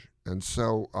shortage? And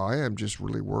so I am just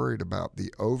really worried about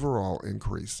the overall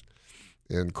increase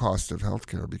in cost of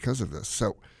healthcare because of this.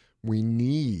 So we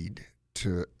need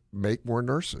to make more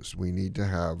nurses. We need to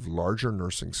have larger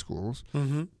nursing schools.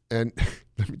 And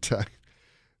let me tell you,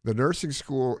 the nursing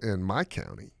school in my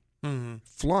county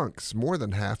flunks more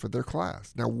than half of their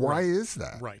class. Now, why is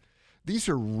that? Right. These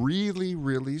are really,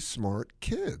 really smart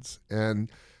kids.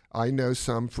 And I know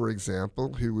some, for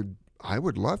example, I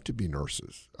would love to be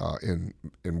nurses in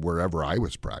wherever I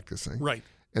was practicing. Right.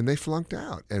 And they flunked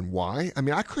out. And why? I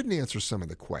mean, I couldn't answer some of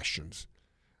the questions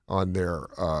on their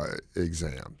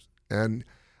exams. And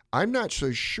I'm not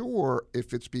so sure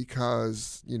if it's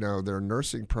because, their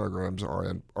nursing programs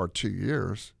are 2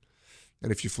 years.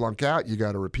 And if you flunk out, you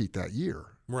got to repeat that year.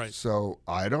 Right. So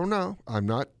I don't know. I'm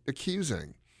not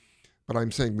accusing. But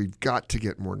I'm saying we've got to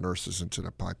get more nurses into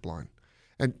the pipeline.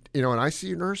 And, an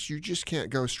ICU nurse, you just can't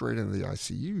go straight into the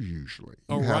ICU usually.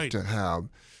 You have to have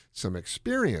some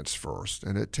experience first,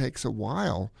 and it takes a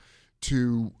while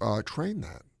to train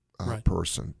that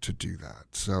person to do that.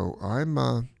 So I'm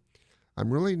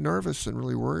really nervous and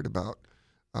really worried about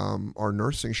our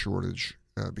nursing shortage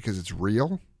because it's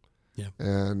real,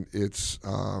 and it's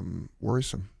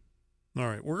worrisome. All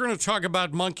right. We're going to talk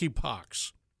about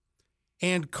monkeypox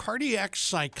and cardiac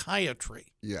psychiatry.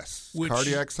 Yes, Which-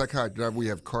 cardiac psychiatry. We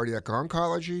have cardiac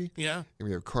oncology. Yeah. And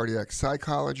we have cardiac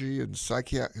psychology and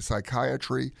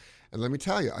psychiatry. And let me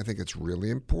tell you, I think it's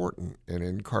really important. And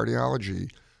in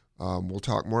cardiology, we'll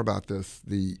talk more about this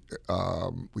the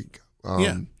week.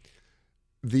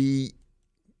 The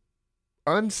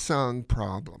unsung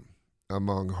problem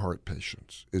among heart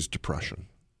patients is depression.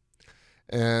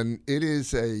 And it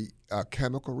is a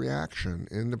chemical reaction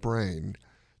in the brain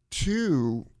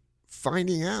to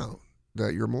finding out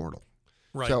that you're mortal.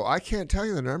 Right. So I can't tell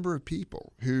you the number of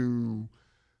people who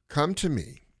come to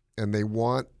me and they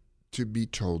want to be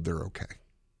told they're okay.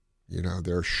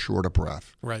 They're short of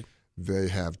breath. Right. They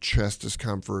have chest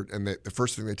discomfort. And the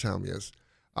first thing they tell me is,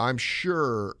 I'm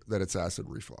sure that it's acid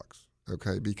reflux.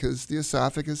 Okay, because the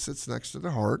esophagus sits next to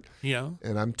the heart. Yeah.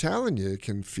 And I'm telling you, it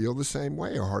can feel the same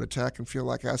way. A heart attack can feel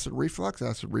like acid reflux.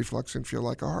 Acid reflux can feel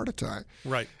like a heart attack.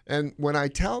 Right. And when I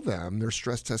tell them their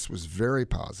stress test was very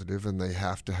positive and they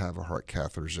have to have a heart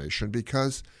catheterization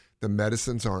because the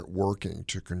medicines aren't working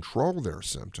to control their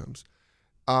symptoms,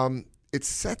 it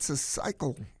sets a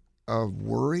cycle of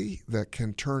worry that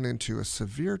can turn into a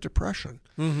severe depression.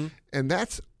 And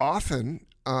that's often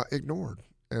ignored.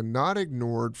 And not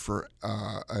ignored for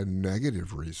a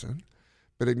negative reason,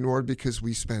 but ignored because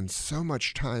we spend so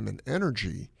much time and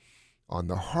energy on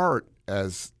the heart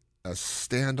as a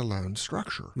standalone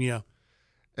structure. Yeah.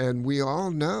 And we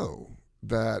all know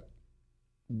that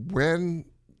when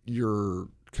you're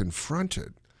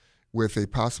confronted with a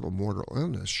possible mortal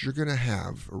illness, you're going to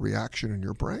have a reaction in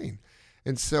your brain.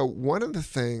 And so one of the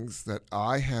things that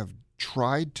I have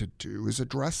tried to do is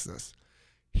address this.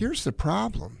 Here's the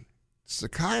problem.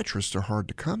 Psychiatrists are hard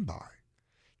to come by.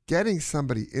 Getting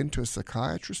somebody into a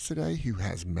psychiatrist today who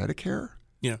has Medicare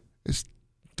is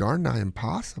darn nigh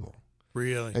impossible.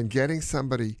 Really? And getting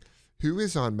somebody who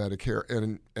is on Medicare,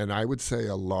 and I would say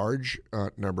a large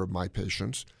number of my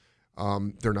patients,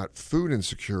 they're not food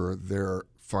insecure, they're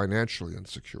financially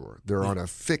insecure. They're on a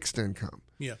fixed income.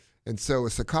 Yeah. And so a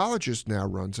psychologist now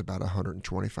runs about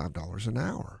 $125 an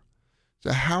hour.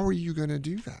 So how are you going to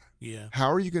do that? Yeah.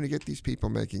 How are you going to get these people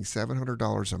making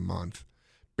 $700 a month,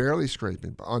 barely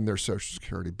scraping on their Social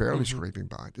Security, barely scraping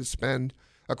by, to spend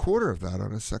a quarter of that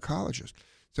on a psychologist?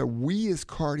 So we as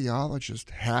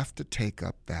cardiologists have to take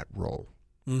up that role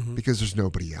because there's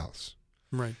nobody else.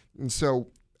 Right. And so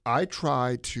I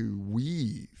try to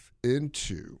weave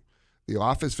into the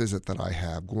office visit that I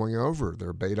have, going over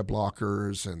their beta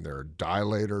blockers and their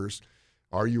dilators.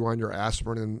 Are you on your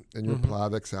aspirin and your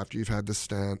Plavix after you've had the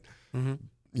stent?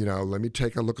 You know, let me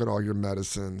take a look at all your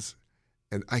medicines.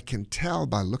 And I can tell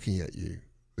by looking at you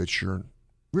that you're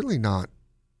really not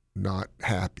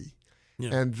happy.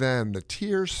 Yeah. And then the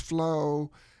tears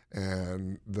flow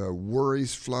and the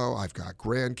worries flow. I've got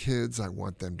grandkids. I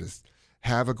want them to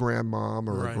have a grandmom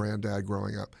or a granddad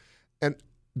growing up. And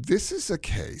this is a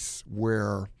case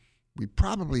where we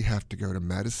probably have to go to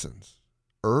medicines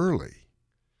early,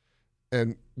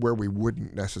 and where we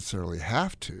wouldn't necessarily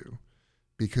have to,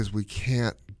 because we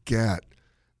can't get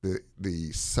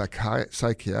the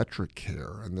psychiatric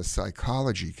care and the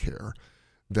psychology care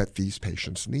that these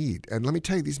patients need. And let me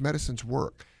tell you, these medicines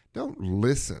work. Don't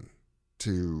listen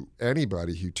to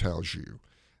anybody who tells you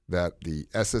that the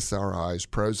SSRIs,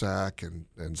 Prozac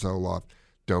and Zoloft,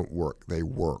 don't work. They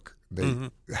work. They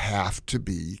have to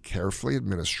be carefully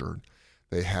administered.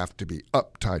 They have to be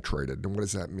up titrated. And what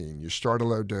does that mean? You start a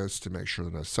low dose to make sure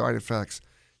there are no side effects.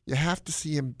 You have to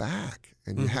see him back,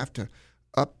 and you have to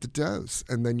up the dose,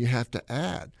 and then you have to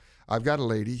add. I've got a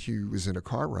lady who was in a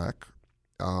car wreck,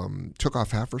 took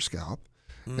off half her scalp,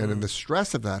 and in the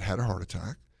stress of that had a heart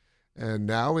attack, and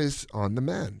now is on the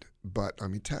mend. But let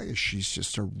me tell you, she's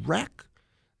just a wreck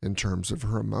in terms of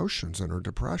her emotions and her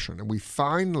depression. And we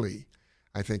finally,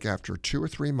 I think after 2 or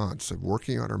 3 months of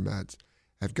working on her meds,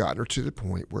 have gotten her to the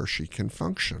point where she can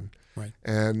function. Right.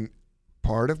 And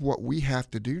part of what we have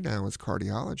to do now as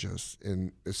cardiologists,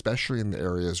 especially in the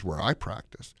areas where I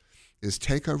practice, is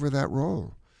take over that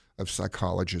role of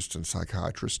psychologists and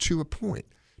psychiatrists to a point,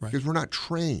 because we're not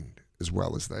trained as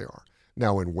well as they are.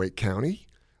 Now in Wake County,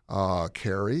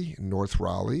 Cary, North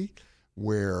Raleigh,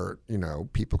 where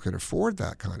people can afford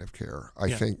that kind of care,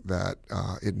 I think that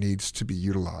it needs to be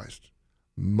utilized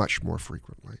much more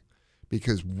frequently.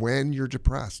 Because when you're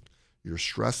depressed, your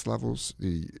stress levels,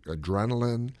 the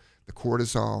adrenaline, the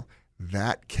cortisol,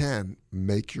 that can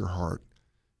make your heart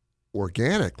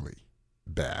organically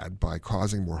bad by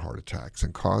causing more heart attacks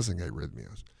and causing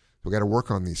arrhythmias. We've got to work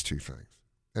on these two things.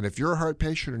 And if you're a heart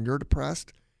patient and you're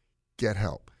depressed, get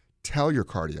help. Tell your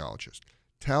cardiologist.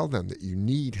 Tell them that you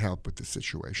need help with the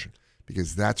situation,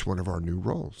 because that's one of our new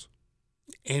roles.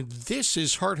 And this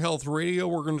is Heart Health Radio.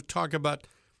 We're going to talk about,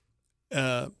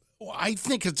 I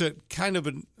think it's a kind of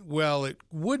it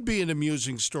would be an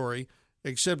amusing story,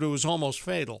 except it was almost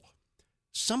fatal.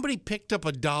 Somebody picked up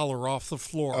 $1 off the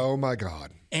floor. Oh, my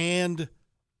God. And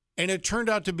it turned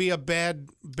out to be a bad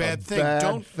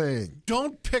thing.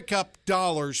 Don't pick up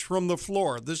dollars from the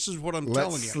floor. This is what I'm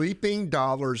telling you. Let sleeping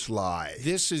dollars lie.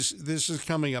 This is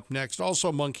coming up next.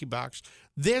 Also Monkeybox.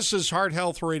 This is Heart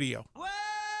Health Radio. Well,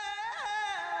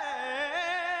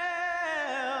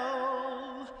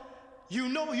 you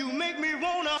make me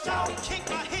wanna kick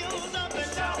my heels up and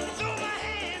throw my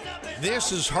hands up and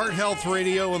This is Heart Health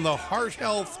Radio and the Heart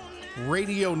Health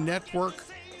Radio Network.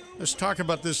 Let's talk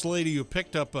about this lady who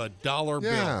picked up $1 bill.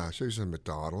 Yeah, she was in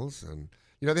McDonald's, and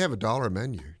they have a $1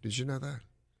 menu. Did you know that?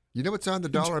 You know what's on the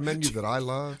 $1 menu that I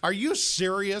love? Are you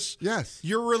serious? Yes.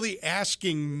 You're really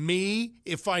asking me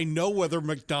if I know whether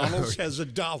McDonald's has a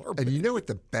 $1 bill? And you know what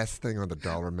the best thing on the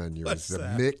 $1 menu What's is? The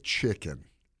that? McChicken.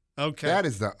 Okay. That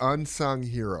is the unsung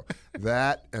hero.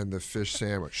 That and the fish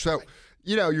sandwich. So,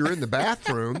 you're in the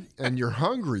bathroom and you're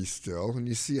hungry still, and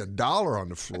you see $1 on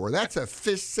the floor. That's a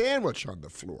fish sandwich on the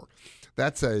floor.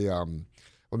 That's a,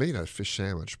 maybe not a fish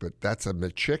sandwich, but that's a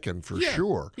McChicken for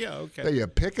sure. Yeah, okay. So you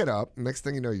pick it up. Next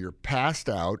thing you know, you're passed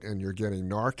out and you're getting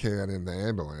Narcan in the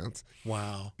ambulance.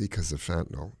 Wow. Because of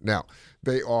fentanyl. Now,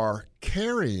 they are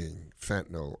carrying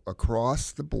fentanyl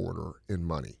across the border in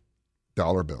money,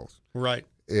 $1 bills. Right.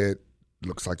 It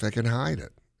looks like they can hide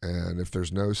it. And if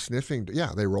there's no sniffing,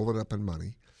 they roll it up in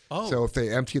money. Oh. So if they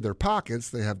empty their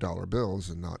pockets, they have $1 bills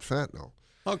and not fentanyl.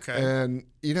 Okay. And,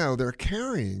 they're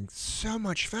carrying so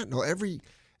much fentanyl.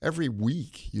 Every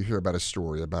week you hear about a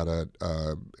story about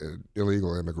an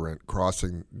illegal immigrant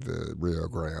crossing the Rio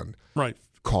Grande. Right.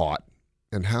 Caught.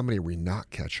 And how many are we not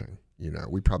catching?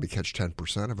 We probably catch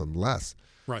 10% of them, less.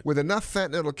 Right. With enough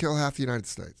fentanyl to kill half the United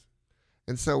States.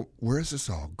 And so where's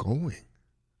this all going?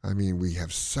 I mean, we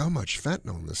have so much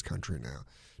fentanyl in this country now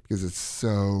because it's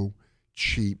so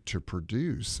cheap to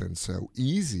produce and so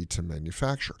easy to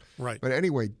manufacture. Right. But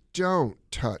anyway, don't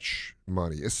touch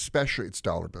money, especially it's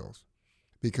dollar bills,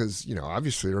 because,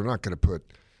 obviously they're not going to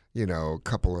put, a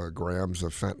couple of grams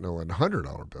of fentanyl in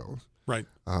 $100 bills. Right.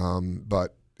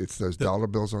 But it's those dollar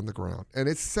bills on the ground. And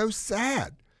it's so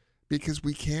sad because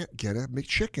we can't get a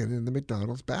McChicken in the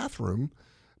McDonald's bathroom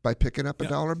by picking up a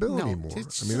dollar bill anymore.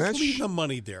 Leave the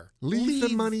money there. Leave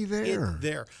the money there.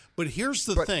 There. But here's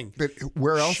the thing. But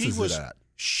where else is it at?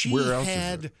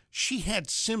 She had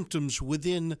symptoms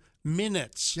within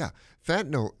minutes. Yeah.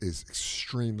 Fentanyl is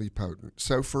extremely potent.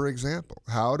 So, for example,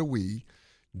 how do we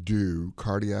do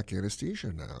cardiac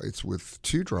anesthesia now? It's with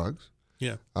 2 drugs.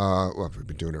 Yeah. We've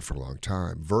been doing it for a long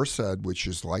time. Versed, which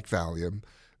is like Valium,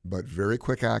 but very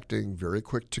quick acting, very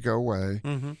quick to go away.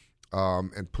 Mm-hmm.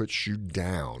 And puts you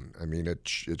down. I mean, it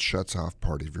shuts off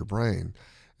part of your brain.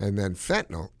 And then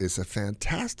fentanyl is a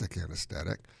fantastic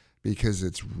anesthetic because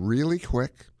it's really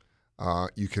quick.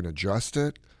 You can adjust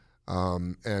it.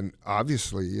 And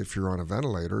obviously, if you're on a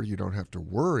ventilator, you don't have to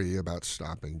worry about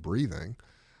stopping breathing.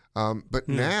 But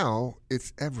now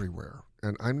it's everywhere.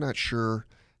 And I'm not sure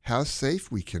how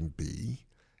safe we can be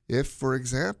if, for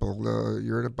example,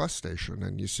 you're at a bus station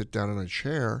and you sit down in a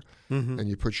chair and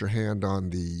you put your hand on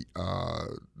the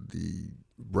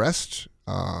breast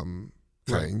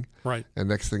thing, right? And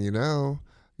next thing you know,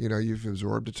 you've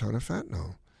absorbed a ton of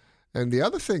fentanyl. And the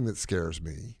other thing that scares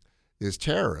me is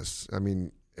terrorists. I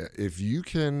mean, if you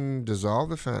can dissolve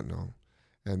the fentanyl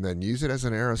and then use it as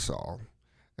an aerosol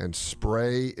and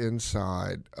spray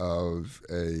inside of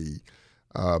a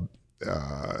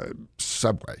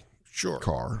subway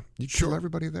car, you kill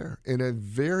everybody there in a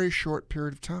very short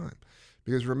period of time.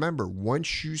 Because remember,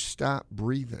 once you stop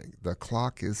breathing, the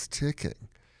clock is ticking.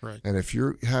 Right. And if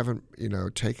you haven't,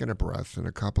 taken a breath in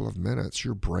a couple of minutes,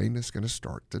 your brain is going to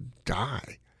start to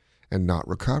die and not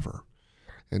recover.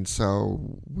 And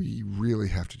so we really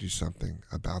have to do something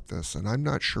about this. And I'm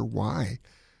not sure why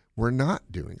we're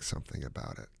not doing something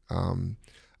about it.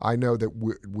 I know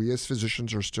that we as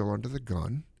physicians are still under the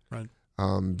gun, right?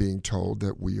 Being told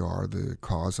that we are the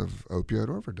cause of opioid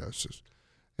overdoses.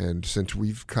 And since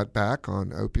we've cut back on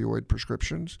opioid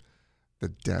prescriptions, the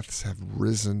deaths have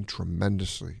risen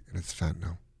tremendously, and it's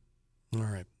fentanyl. All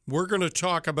right. We're going to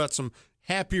talk about some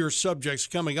happier subjects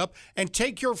coming up and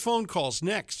take your phone calls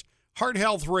next. Heart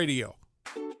Health Radio.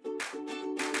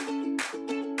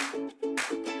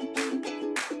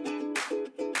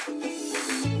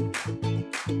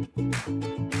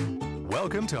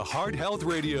 Welcome to Heart Health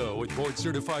Radio with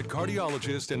board-certified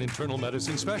cardiologist and internal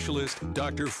medicine specialist,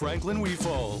 Dr. Franklin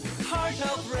Weefall. Heart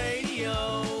Health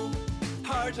Radio.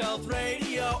 Heart Health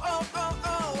Radio. Oh, oh,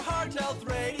 oh.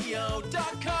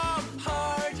 HeartHealthRadio.com.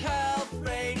 Heart Health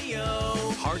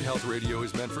Radio. Heart Health Radio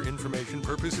is meant for information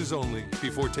purposes only.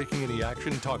 Before taking any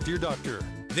action, talk to your doctor.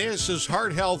 This is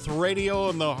Heart Health Radio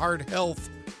and the Heart Health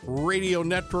Radio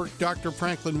Network. Dr.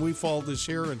 Franklin Weefall is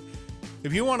here, and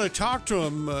if you want to talk to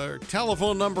him,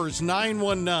 telephone number is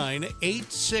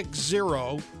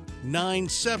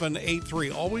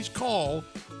 919-860-9783. Always call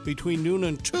between noon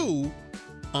and 2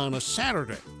 on a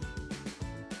Saturday.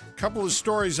 A couple of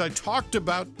stories I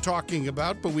talking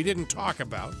about, but we didn't talk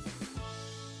about.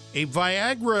 A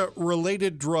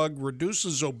Viagra-related drug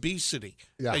reduces obesity.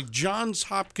 Yeah. A Johns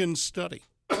Hopkins study.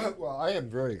 Well, I am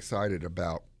very excited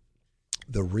about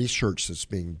the research that's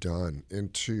being done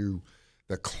into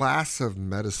the class of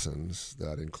medicines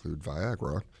that include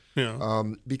Viagra,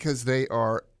 because they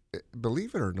are,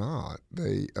 believe it or not,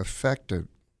 they affect a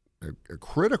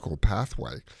critical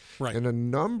pathway in a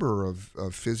number of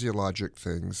physiologic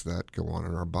things that go on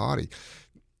in our body.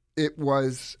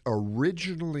 Viagra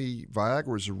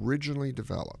was originally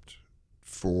developed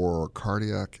for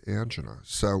cardiac angina.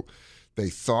 So they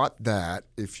thought that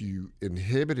if you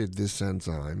inhibited this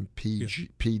enzyme,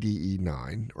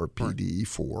 PDE9 or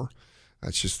PDE4,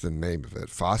 that's just the name of it,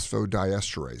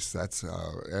 phosphodiesterase, that's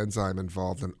an enzyme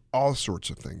involved in all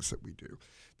sorts of things that we do,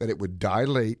 that it would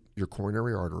dilate your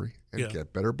coronary artery and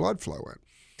get better blood flow in.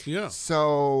 Yeah.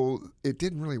 So it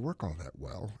didn't really work all that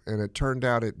well. And it turned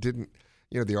out it didn't,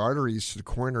 the arteries to the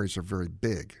coronaries are very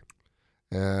big.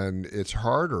 And it's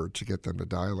harder to get them to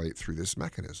dilate through this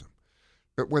mechanism.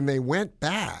 But when they went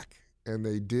back and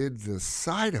they did the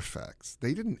side effects,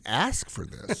 they didn't ask for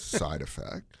this side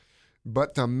effect.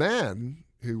 But the men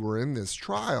who were in this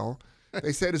trial,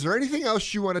 they said, is there anything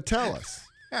else you want to tell us?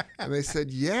 And they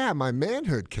said, yeah, my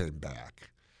manhood came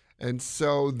back. And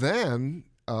so then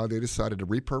they decided to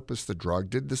repurpose the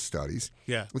drug, did the studies.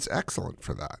 Yeah. It was excellent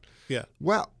for that. Yeah.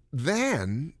 Well,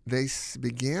 then they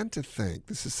began to think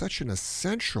this is such an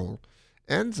essential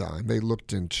enzyme. They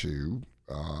looked into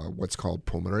what's called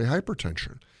pulmonary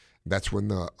hypertension. That's when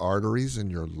the arteries in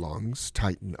your lungs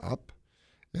tighten up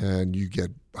and you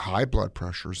get high blood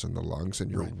pressures in the lungs,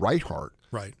 and your right heart,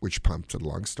 which pumps the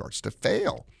lungs, starts to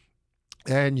fail.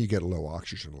 And you get a low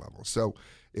oxygen level. So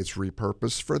it's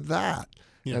repurposed for that.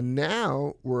 Yeah. And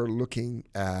now we're looking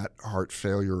at heart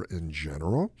failure in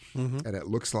general, and it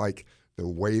looks like the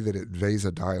way that it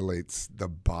vasodilates the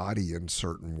body in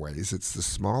certain ways, it's the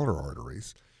smaller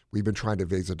arteries. We've been trying to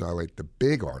vasodilate the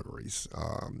big arteries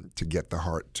to get the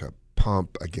heart to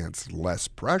pump against less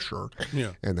pressure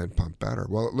and then pump better.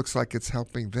 Well, it looks like it's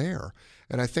helping there.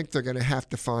 And I think they're going to have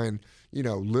to find,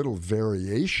 little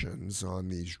variations on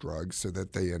these drugs so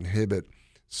that they inhibit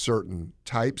certain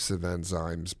types of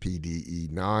enzymes.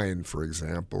 PDE9, for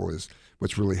example, is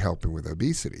what's really helping with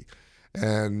obesity.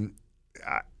 And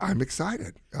I'm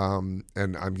excited. And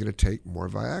I'm going to take more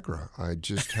Viagra. I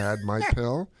just had my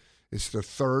pill. It's the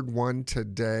third one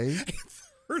today.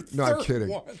 No, I'm kidding.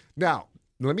 One. Now,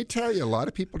 let me tell you, a lot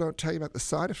of people don't tell you about the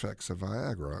side effects of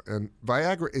Viagra. And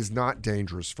Viagra is not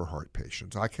dangerous for heart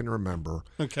patients. I can remember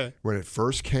when it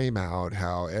first came out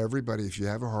how everybody, if you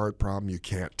have a heart problem, you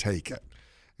can't take it.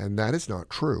 And that is not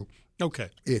true. Okay.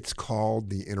 It's called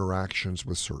the interactions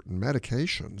with certain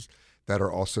medications that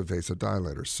are also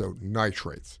vasodilators. So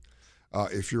nitrates.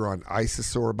 If you're on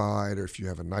isosorbide or if you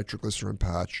have a nitroglycerin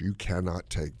patch, you cannot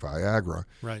take Viagra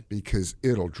because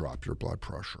it'll drop your blood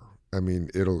pressure. I mean,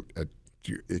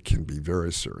 it can be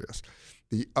very serious.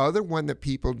 The other one that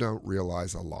people don't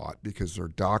realize a lot, because their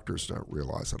doctors don't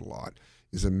realize it a lot,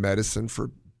 is a medicine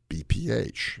for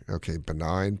BPH,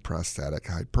 benign prostatic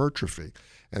hypertrophy.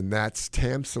 And that's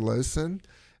tamsulosin,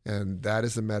 and that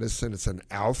is a medicine, it's an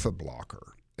alpha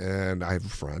blocker. And I have a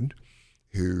friend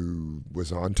who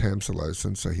was on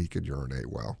tamsulosin so he could urinate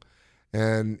well.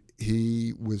 And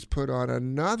he was put on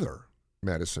another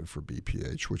medicine for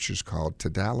BPH, which is called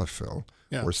tadalafil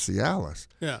or Cialis.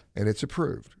 Yeah. And it's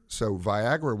approved. So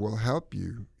Viagra will help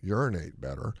you urinate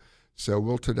better. So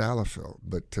will tadalafil.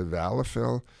 But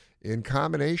tadalafil, in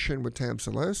combination with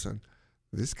tamsulosin,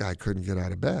 this guy couldn't get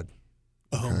out of bed.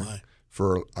 Oh, my.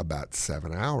 For about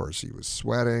 7 hours. He was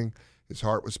sweating. His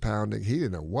heart was pounding. He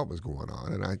didn't know what was going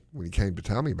on. And when he came to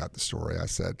tell me about the story, I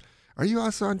said, "Are you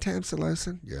also on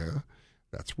tamsulosin?" "Yeah,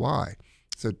 that's why."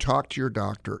 So talk to your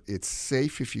doctor. It's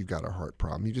safe if you've got a heart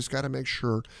problem. You just got to make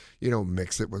sure you don't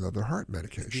mix it with other heart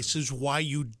medications. This is why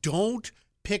you don't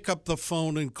pick up the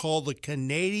phone and call the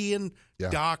Canadian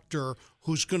doctor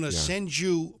who's going to send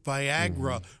you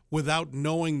Viagra without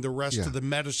knowing the rest of the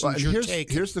medicines you're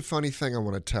taking. Here's the funny thing I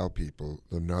want to tell people.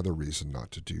 Another reason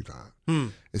not to do that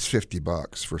is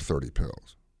 $50 for 30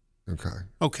 pills.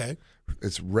 Okay.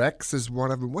 It's Rex is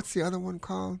one of them. What's the other one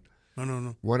called? I don't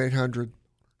know. 1-800.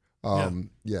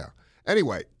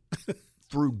 Anyway,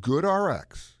 through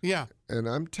GoodRx. Yeah. And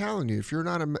I'm telling you, if you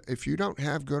don't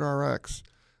have GoodRx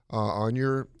on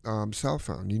your cell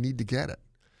phone, you need to get it,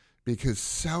 because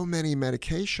so many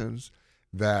medications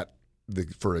that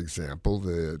for example,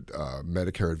 the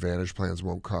Medicare Advantage plans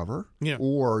won't cover,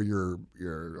 or you're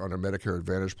on a Medicare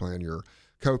Advantage plan, your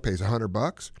copay is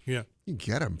 $100. Yeah. You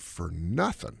get them for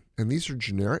nothing. And these are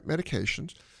generic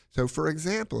medications. So for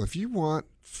example, if you want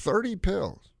 30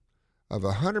 pills of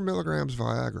 100 milligrams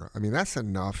Viagra, I mean, that's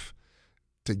enough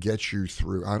to get you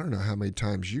through. I don't know how many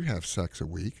times you have sex a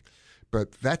week,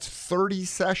 but that's 30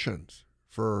 sessions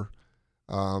for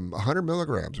 100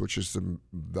 milligrams, which is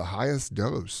the highest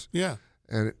dose. Yeah.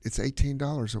 And it's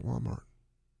 $18 at Walmart.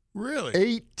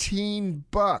 Really?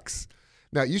 $18.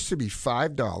 Now, it used to be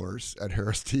 $5 at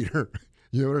Harris Teeter.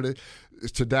 You know what it is?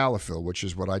 It's tadalafil, which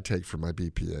is what I take for my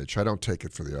BPH. I don't take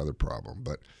it for the other problem,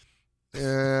 but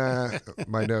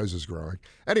my nose is growing.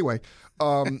 Anyway,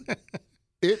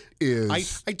 it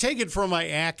is. I take it for my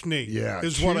acne. Yeah,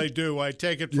 is what I do. I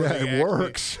take it for the acne. It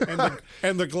works.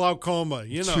 and the glaucoma.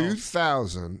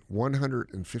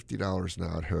 $2,150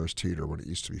 now at Harris Teeter when it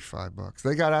used to be $5.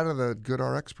 They got out of the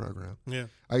GoodRx program. Yeah,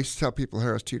 I used to tell people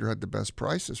Harris Teeter had the best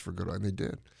prices for GoodRx, and they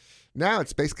did. Now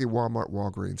it's basically Walmart,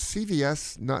 Walgreens,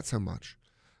 CVS, not so much,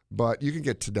 but you can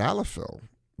get tadalafil,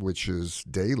 which is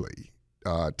daily,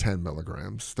 10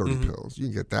 milligrams, 30 pills. You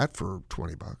can get that for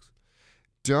 $20.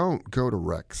 Don't go to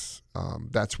Rex.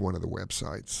 That's one of the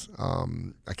websites.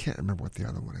 I can't remember what the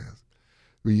other one is.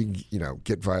 Where you can,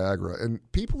 get Viagra. And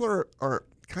people are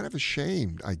kind of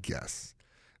ashamed, I guess.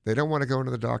 They don't want to go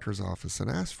into the doctor's office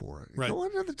and ask for it. Right. Go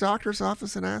into the doctor's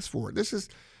office and ask for it. This is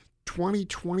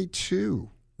 2022.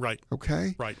 Right.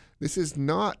 Okay? Right. This is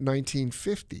not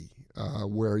 1950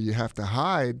 where you have to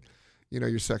hide,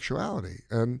 your sexuality.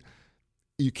 And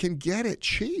you can get it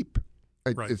cheap.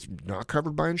 Right. It's not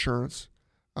covered by insurance.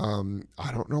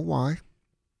 I don't know why.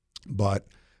 But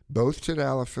both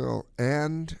tadalafil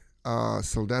and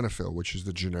sildenafil, which is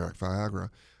the generic Viagra,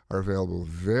 are available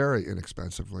very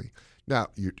inexpensively. Now,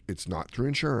 it's not through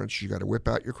insurance. You got to whip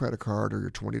out your credit card or your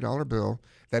 $20 bill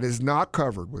that is not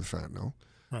covered with fentanyl,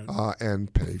 Right.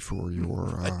 and pay for your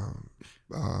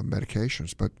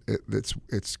medications. But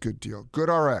it's a good deal.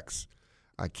 GoodRx.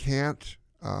 I can't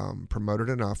promote it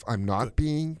enough.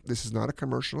 This is not a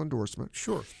commercial endorsement.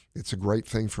 Sure. It's a great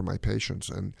thing for my patients,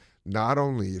 and not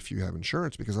only if you have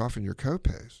insurance, because often your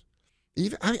copays.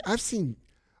 I've seen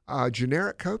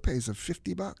generic copays of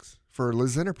 $50 for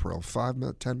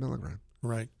lisinopril, 10 milligram.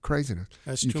 Right. Craziness.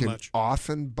 That's you too can much.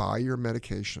 often buy your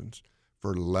medications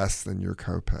for less than your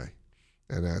copay,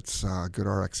 and that's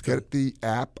GoodRx. Get the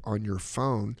app on your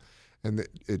phone, and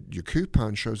your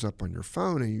coupon shows up on your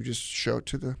phone, and you just show it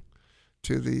to the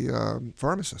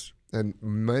pharmacist. And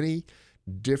many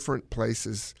different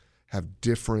places have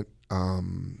different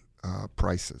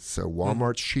prices. So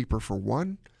Walmart's cheaper for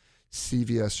one,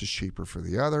 CVS is cheaper for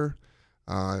the other.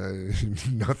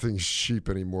 Nothing's cheap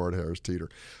anymore at Harris Teeter.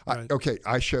 Right.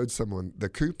 I showed someone the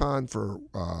coupon for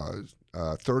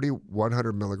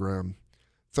 100 milligram,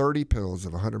 30 pills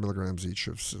of 100 milligrams each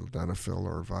of sildenafil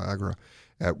or Viagra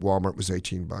at Walmart was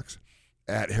 $18.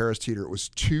 At Harris Teeter, it was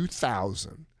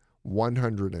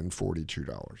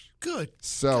 $2,142. Good.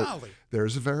 So Golly.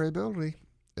 there's a variability,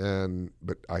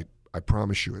 but I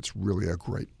promise you, it's really a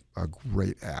great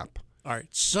app. All right.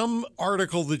 Some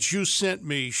article that you sent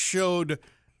me showed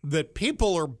that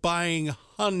people are buying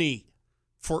honey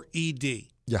for ED.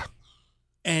 Yeah.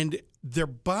 And they're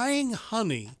buying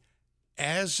honey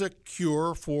as a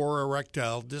cure for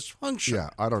erectile dysfunction.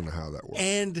 Yeah, I don't know how that works.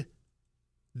 And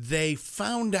they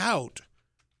found out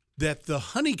that the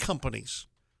honey companies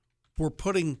were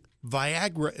putting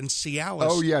Viagra and Cialis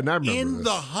Oh, yeah, and I remember in this.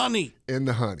 the honey, In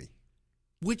the honey.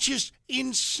 which is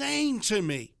insane to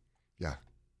me. Yeah.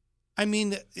 I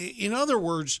mean, in other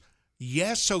words,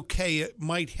 yes, okay, it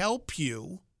might help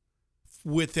you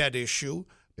with that issue,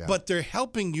 Yeah. but they're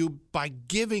helping you by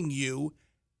giving you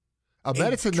A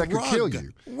medicine that could kill drug.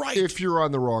 you Right. if you're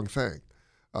on the wrong thing.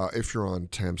 If you're on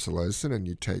tamsulosin and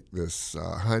you take this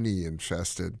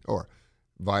honey-infested or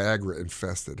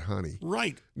Viagra-infested honey.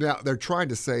 Right. Now, they're trying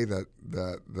to say that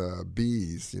the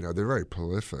bees, they're very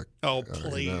prolific. Oh,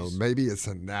 please. Maybe it's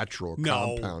a natural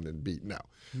No. compound in bee. No.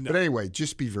 But anyway,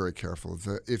 just be very careful.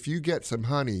 If you get some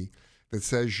honey that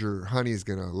says your honey is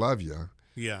going to love you,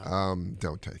 Yeah.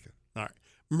 don't take it. All right.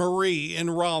 Marie in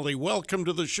Raleigh, welcome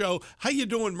to the show. How you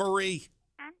doing, Marie?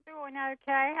 I'm doing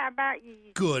okay. How about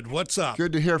you? Good. What's up?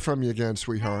 Good to hear from you again,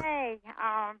 sweetheart. Hey,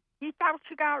 you thought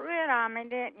you got rid of me,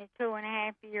 didn't you?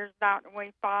 2.5 years, Dr.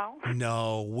 Weefall.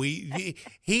 No,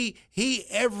 he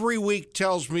every week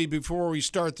tells me before we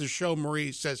start the show,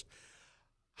 Marie says,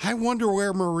 I wonder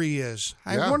where Marie is.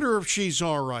 I Yeah. wonder if she's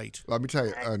all right. Let me tell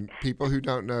you, and people who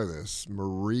don't know this,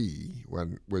 Marie,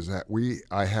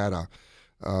 I had a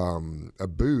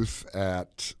booth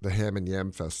at the Ham and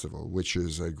Yam Festival, which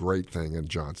is a great thing in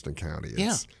Johnston County.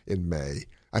 It's in May.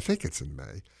 I think it's in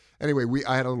May. Anyway,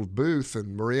 I had a little booth,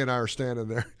 and Marie and I are standing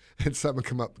there, and someone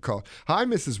come up and call, "Hi,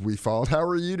 Mrs. Weefald, how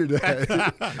are you today?"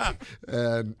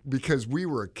 And because we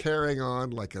were carrying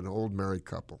on like an old married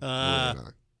couple, Marie and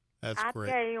I. That's I great.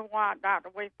 tell you what,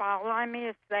 Dr. Weefall, I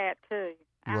miss that too.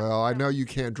 Well, I know you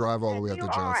can't drive all the way up to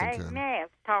Johnson You are a County. mess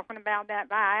talking about that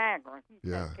Viagra you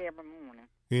Yeah. take every morning.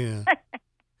 Yeah.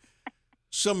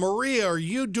 So, Maria, are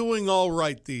you doing all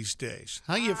right these days?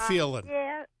 How you feeling?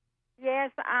 Yes.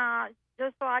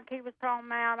 Just like he was talking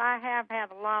about, I have had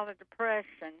a lot of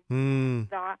depression.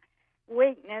 The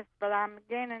weakness, but I'm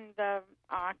beginning to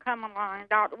come along.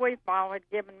 Dr. Weefall had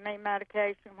given me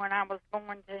medication when I was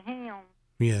going to him,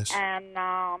 Yes. and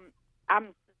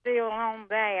I'm still on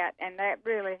that, and that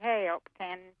really helped.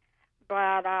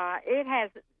 But it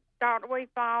has, Dr.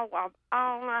 Weefall, of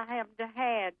all I have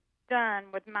had done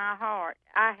with my heart,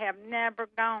 I have never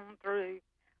gone through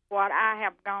what I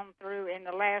have gone through in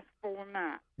the last 4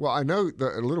 months. Well, I know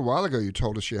that a little while ago you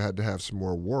told us you had to have some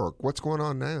more work. What's going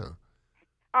on now?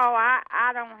 Oh,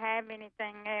 I don't have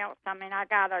anything else. I mean, I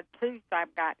got a tooth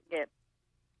I've got to get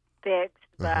fixed,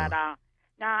 but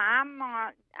no,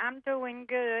 I'm doing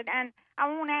good. And I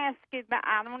want to ask you, but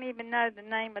I don't even know the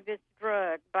name of this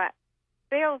drug, but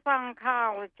Bill's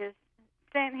oncologist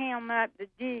sent him up to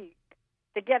Duke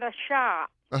to get a shot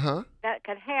that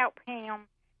could help him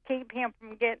keep him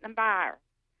from getting the virus.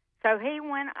 So he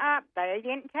went up there. They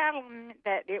didn't tell him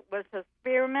that it was an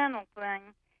experimental thing.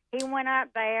 He went up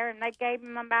there, and they gave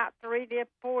him about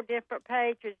 4 different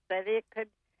pages that it could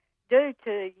do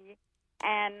to you.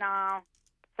 And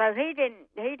so So he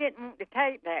didn't want to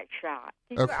take that shot.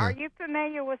 Okay. Are you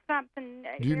familiar with something?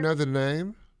 Do you know the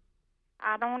name?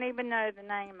 I don't even know the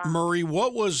name of it. Marie,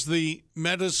 what was the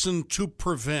medicine to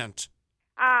prevent?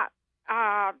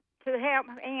 To help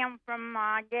him from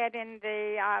getting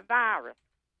the virus.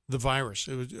 The virus.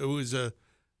 It was a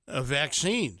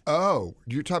vaccine. Oh,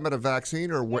 you're talking about a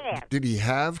vaccine, or what? Yes. Did he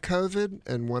have COVID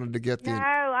and wanted to get the?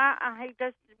 No, he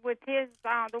just, with his,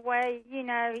 the way, he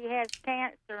has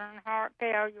cancer and heart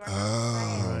failure.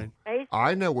 Oh, He's-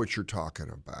 I know what you're talking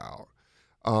about.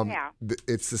 Yeah.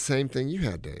 It's the same thing you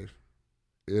had, Dave.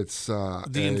 It's a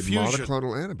infusion.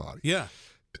 monoclonal antibody. Yeah.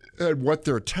 And what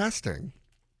they're testing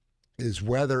is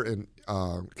whether,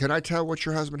 can I tell what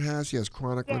your husband has? He has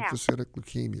chronic Yeah. lymphocytic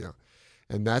leukemia.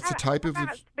 And that's a type of...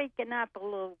 speaking up a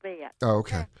little bit. Oh,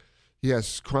 okay. He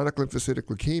has chronic lymphocytic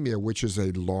leukemia, which is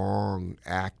a long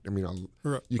act. I mean,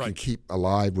 you can keep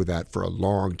alive with that for a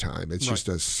long time. It's just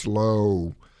a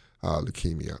slow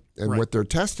leukemia. And what they're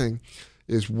testing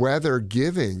is whether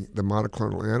giving the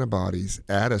monoclonal antibodies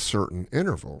at a certain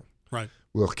interval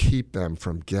will keep them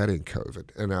from getting COVID.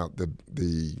 And now the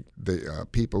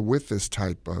people with this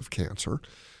type of cancer,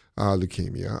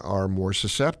 leukemia, are more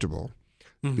susceptible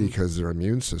because their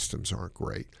immune systems aren't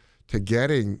great to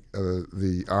getting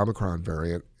the Omicron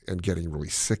variant and getting really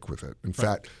sick with it. In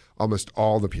fact, almost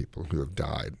all the people who have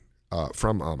died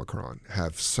from Omicron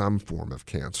have some form of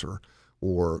cancer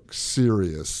or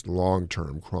serious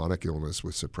long-term chronic illness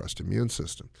with suppressed immune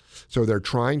system. So they're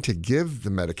trying to give the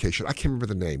medication. I can't remember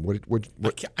the name. What?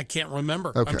 I can't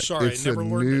remember. Okay. I'm sorry. It's I never a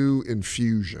learned new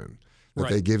infusion that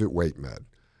they give at WaitMed.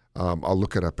 I'll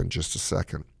look it up in just a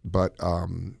second. But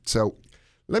so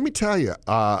let me tell you,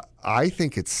 I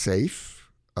think it's safe.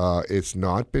 It's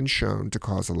not been shown to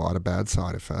cause a lot of bad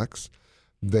side effects.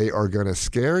 They are going to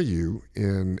scare you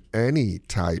in any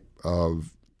type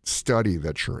of study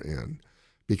that you're in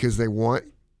because they want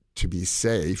to be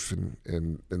safe in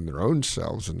their own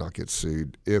selves and not get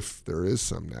sued if there is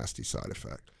some nasty side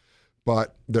effect.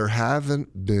 But there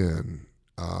haven't been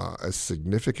a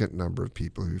significant number of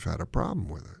people who've had a problem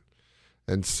with it.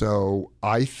 And so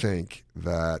I think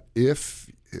that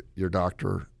if your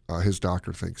doctor, his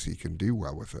doctor thinks he can do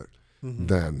well with it,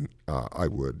 then I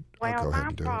would go ahead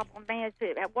and do it. Well, my problem is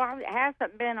it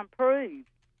hasn't been approved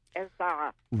as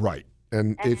right.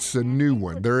 And it's a new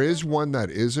one. There is one that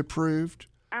is approved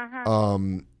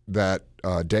that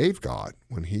Dave got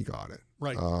when he got it.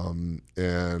 Right.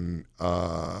 And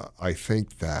I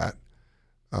think that,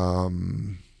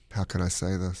 how can I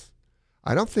say this?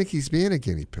 I don't think he's being a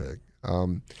guinea pig.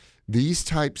 These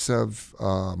types of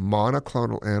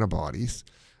monoclonal antibodies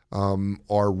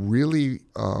are really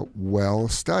well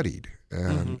studied.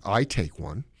 And I take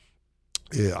one.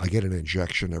 I get an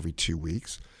injection every 2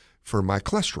 weeks for my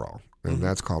cholesterol, and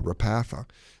that's called Repatha.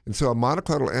 And so a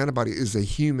monoclonal antibody is a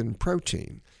human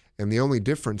protein, and the only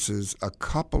difference is a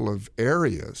couple of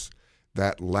areas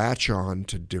that latch on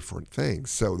to different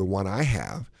things. So the one I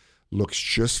have looks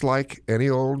just like any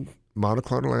old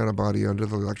monoclonal antibody under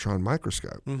the electron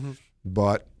microscope,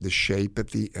 but the shape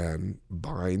at the end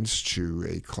binds to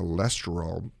a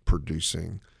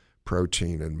cholesterol-producing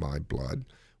protein in my blood,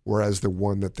 whereas the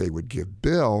one that they would give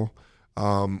Bill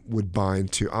would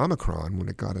bind to Omicron when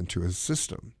it got into his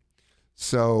system.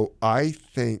 So I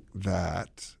think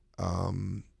that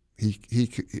he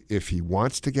if he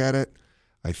wants to get it,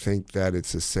 I think that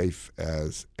it's as safe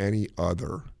as any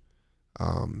other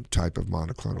type of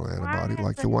monoclonal antibody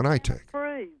like the one I take.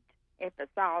 approved if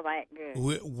it's all that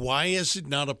good. Why is it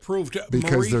not approved?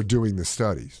 Because Marie, they're doing the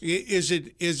studies. Is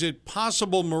it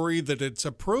possible, Marie, that it's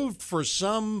approved for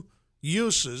some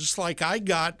uses? Like I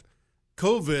got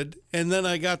COVID, and then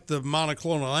I got the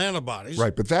monoclonal antibodies.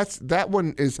 Right, but that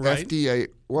one is FDA.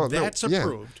 Well, that's Yeah,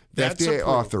 approved. That's FDA approved.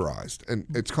 authorized, and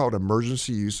it's called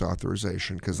emergency use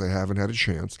authorization because they haven't had a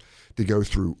chance to go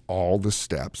through all the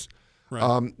steps.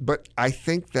 Right. But I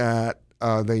think that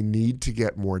they need to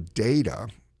get more data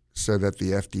so that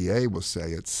the FDA will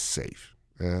say it's safe.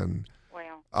 And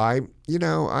Well, I'm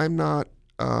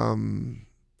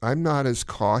not as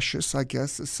cautious, I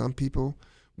guess, as some people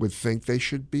would think they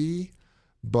should be.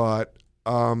 But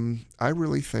I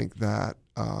really think that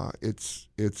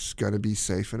it's going to be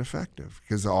safe and effective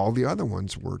because all the other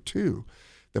ones were too.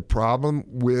 The problem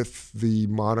with the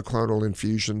monoclonal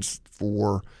infusions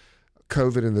for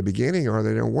COVID in the beginning are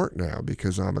they don't work now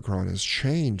because Omicron has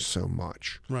changed so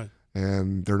much. Right.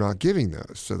 And they're not giving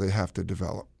those, so they have to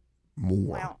develop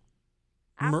more.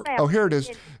 well. Oh, here it is.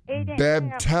 He didn't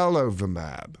have-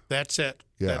 Bebtelovimab. That's it.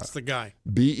 Yeah. That's the guy.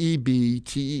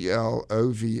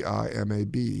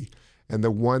 Bebtelovimab. And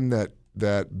the one that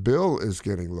that Bill is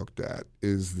getting looked at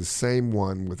is the same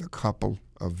one with a couple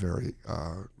of very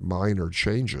minor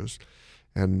changes,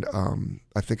 and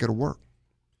I think it'll work.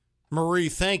 Marie,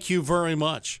 thank you very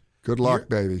much. Good luck,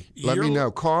 baby. Let me you're-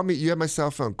 know. Call me. You have my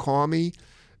cell phone. Call me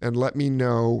and let me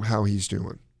know how he's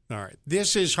doing. All right.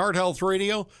 This is Heart Health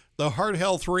Radio, the Heart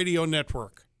Health Radio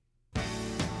Network.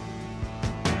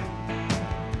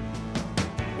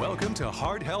 Welcome to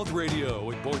Heart Health Radio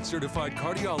with board-certified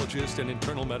cardiologist and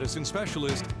internal medicine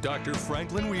specialist, Dr.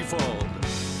 Franklin Weefald.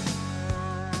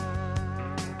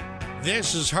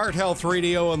 This is Heart Health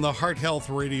Radio on the Heart Health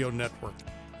Radio Network.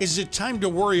 Is it time to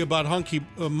worry about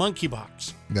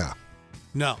monkeypox? No.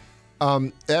 No.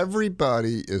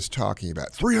 Everybody is talking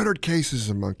about 300 cases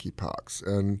of monkeypox,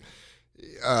 and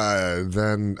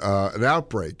then an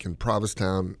outbreak in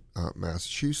Provincetown,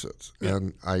 Massachusetts. Yeah.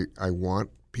 And I want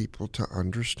people to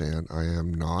understand I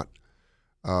am not,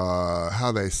 how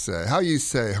you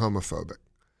say homophobic.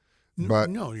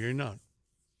 But no, you're not.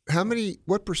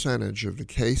 what percentage of the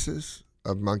cases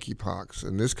of monkeypox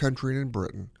in this country and in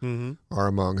Britain are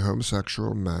among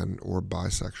homosexual men or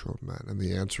bisexual men? And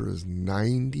the answer is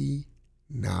 99%.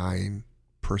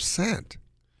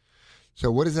 So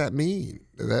what does that mean?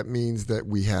 That means that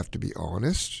we have to be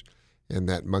honest, and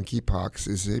that monkeypox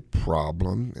is a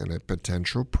problem and a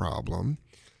potential problem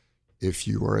if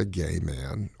you are a gay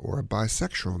man or a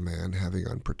bisexual man having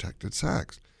unprotected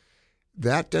sex.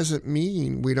 That doesn't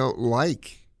mean we don't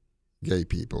like gay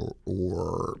people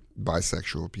or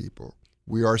bisexual people.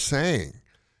 We are saying,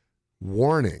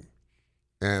 warning,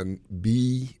 and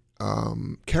be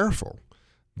careful.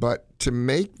 But to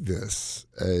make this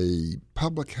a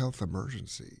public health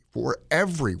emergency for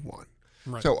everyone.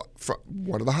 Right. So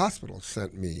one of the hospitals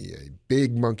sent me a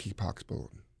big monkeypox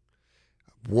bulletin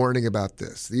warning about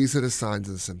this. These are the signs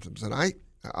and symptoms. And I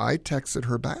texted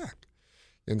her back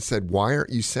and said, why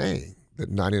aren't you saying that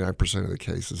 99% of the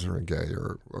cases are in gay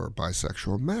or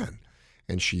bisexual men?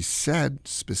 And she said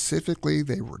specifically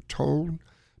they were told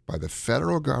by the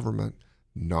federal government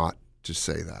not to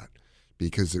say that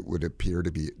because it would appear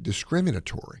to be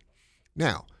discriminatory.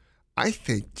 Now, I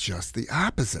think just the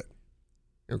opposite,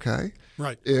 okay?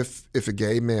 Right. If a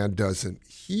gay man doesn't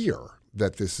hear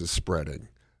that this is spreading,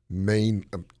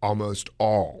 almost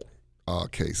all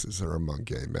cases are among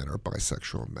gay men or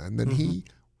bisexual men, then he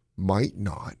might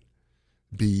not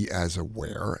be as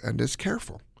aware and as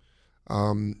careful.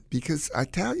 Because I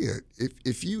tell you,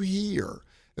 if you hear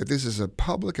that this is a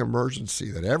public emergency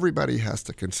that everybody has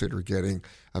to consider getting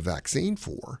a vaccine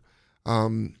for,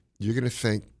 you're going to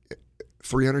think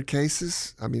 300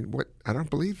 cases? I mean, what? I don't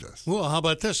believe this. Well, how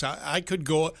about this? I could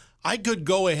go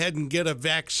ahead and get a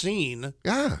vaccine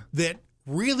that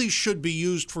really should be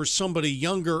used for somebody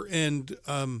younger and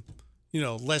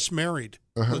less married.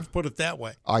 Let's put it that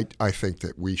way. I think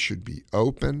that we should be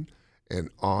open and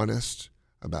honest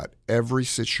about every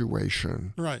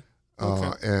situation, right?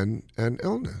 Okay. And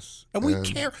illness, and we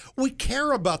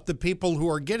care about the people who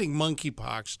are getting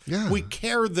monkeypox. Yeah. We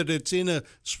care that it's in a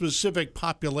specific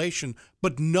population,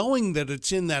 but knowing that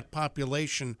it's in that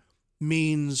population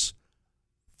means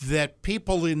that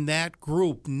people in that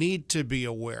group need to be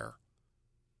aware.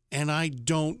 And I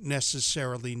don't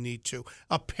necessarily need to.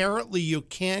 Apparently, you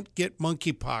can't get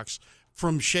monkeypox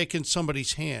from shaking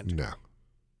somebody's hand. No.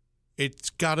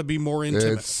 It's got to be more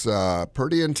intimate. It's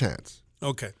pretty intense.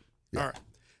 Okay. Yeah. All right.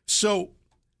 So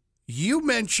you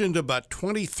mentioned about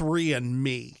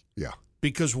 23andMe. Yeah.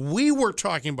 Because we were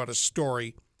talking about a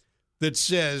story that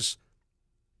says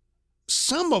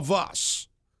some of us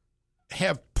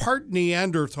have part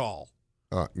Neanderthal.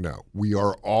 No, we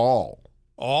are all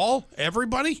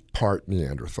Everybody? part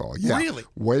Neanderthal. Yeah. Really?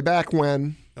 Way back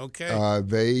when. Okay.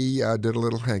 They did a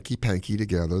little hanky-panky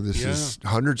together. This is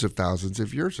hundreds of thousands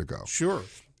of years ago. Sure.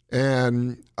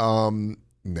 And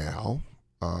now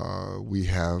we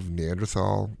have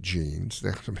Neanderthal genes,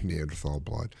 Neanderthal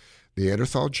blood,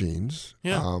 Neanderthal genes,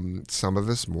 Yeah. some of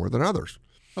us more than others.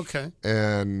 Okay.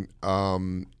 And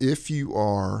if you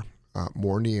are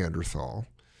more Neanderthal,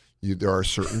 there are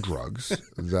certain drugs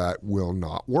that will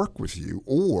not work with you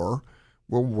or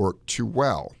will work too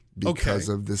well because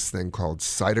of this thing called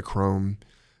cytochrome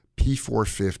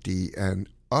P450 and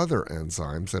other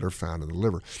enzymes that are found in the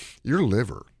liver. Your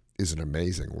liver is an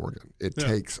amazing organ. It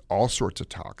takes all sorts of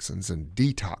toxins and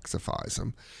detoxifies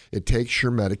them. It takes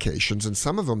your medications, and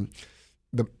some of them,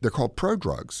 they're called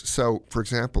prodrugs. So, for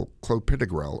example,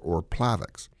 clopidogrel or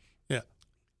Plavix,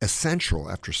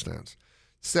 essential after stents.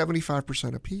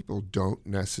 75% of people don't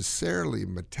necessarily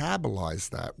metabolize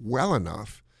that well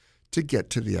enough to get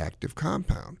to the active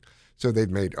compound. So they've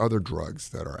made other drugs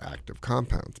that are active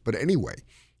compounds. But anyway,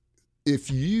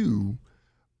 if you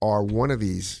are one of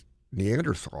these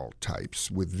Neanderthal types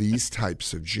with these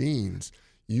types of genes,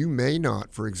 you may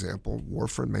not, for example,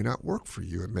 warfarin may not work for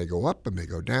you. It may go up, it may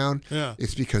go down. Yeah.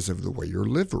 It's because of the way your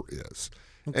liver is.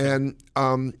 And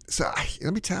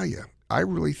let me tell you, I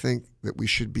really think that we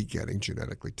should be getting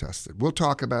genetically tested. We'll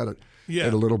talk about it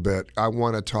in a little bit. I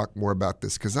want to talk more about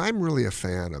this because I'm really a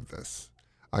fan of this.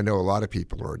 I know a lot of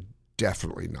people are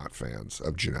definitely not fans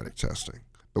of genetic testing,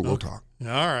 but we'll talk. All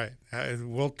right.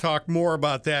 We'll talk more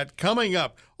about that coming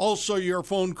up. Also, your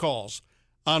phone calls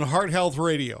on Heart Health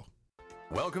Radio.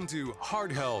 Welcome to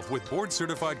Heart Health with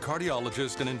board-certified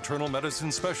cardiologist and internal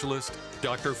medicine specialist,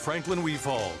 Dr. Franklin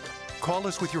Weefald. Call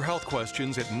us with your health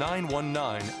questions at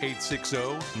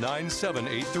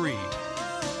 919-860-9783.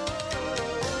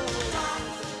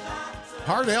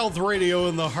 Heart Health Radio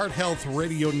and the Heart Health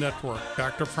Radio Network.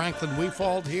 Dr. Franklin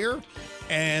Weefald here,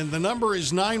 and the number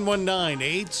is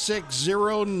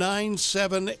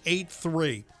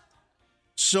 919-860-9783.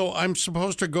 So I'm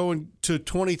supposed to go to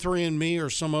 23andMe or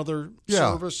some other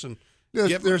service and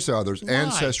there's others. Why?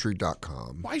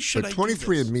 Ancestry.com. Why should but I do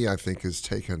 23andMe, I think, has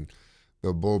taken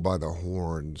the bull by the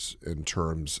horns in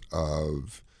terms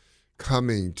of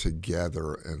coming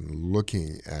together and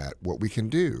looking at what we can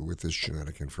do with this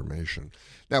genetic information.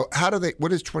 Now,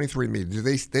 what does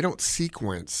 23andMe? They don't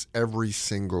sequence every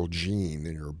single gene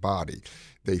in your body.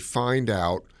 They find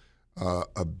out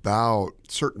about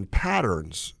certain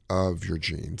patterns of your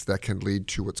genes that can lead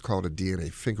to what's called a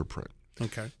DNA fingerprint.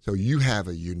 Okay. So you have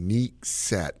a unique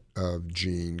set of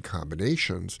gene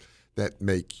combinations that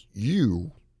make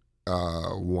you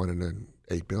 1 in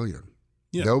 8 billion.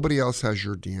 Yeah. Nobody else has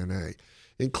your DNA,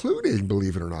 including,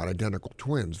 believe it or not, identical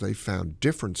twins. They found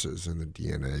differences in the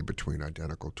DNA between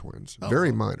identical twins,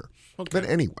 very minor. Okay. But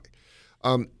anyway,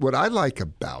 what I like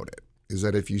about it is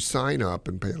that if you sign up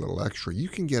and pay a little extra, you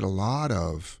can get a lot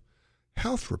of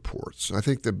health reports. I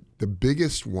think the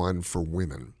biggest one for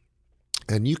women,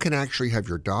 and you can actually have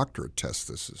your doctor test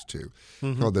this as too,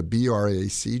 called the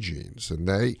BRCA genes. And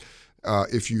they,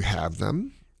 if you have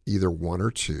them, either one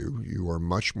or two, you are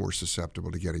much more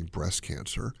susceptible to getting breast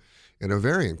cancer and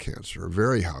ovarian cancer,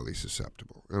 very highly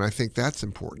susceptible. And I think that's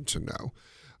important to know.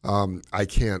 I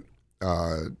can't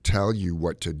tell you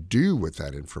what to do with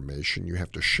that information. You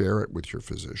have to share it with your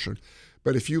physician.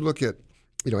 But if you look at,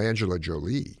 Angela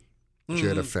Jolie, she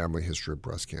had a family history of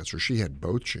breast cancer. She had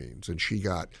both genes, and she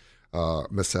got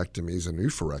mastectomies and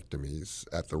oophorectomies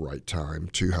at the right time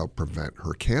to help prevent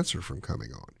her cancer from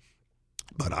coming on.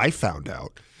 But I found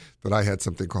out that I had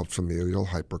something called familial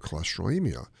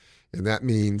hypercholesterolemia. And that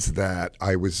means that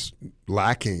I was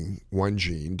lacking one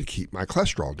gene to keep my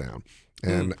cholesterol down.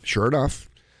 And sure enough,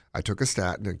 I took a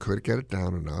statin and couldn't get it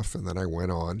down enough. And then I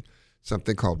went on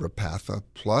something called Repatha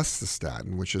plus the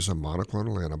statin, which is a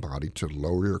monoclonal antibody to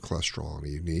lower your cholesterol in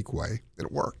a unique way. And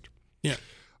it worked. Yeah.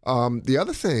 The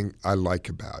other thing I like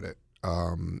about it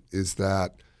is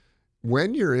that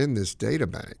when you're in this data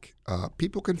bank,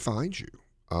 people can find you.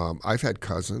 I've had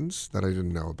cousins that I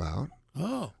didn't know about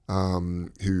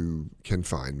who can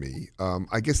find me.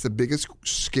 I guess the biggest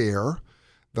scare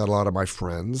that a lot of my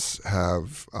friends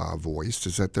have voiced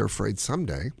is that they're afraid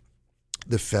someday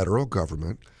the federal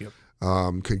government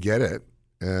could get it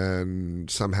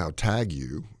and somehow tag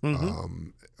you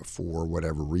for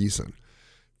whatever reason.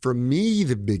 For me,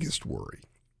 the biggest worry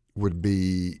would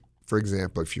be, for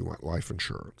example, if you want life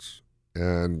insurance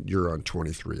and you're on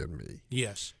 23andMe.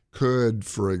 Yes. Could,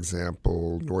 for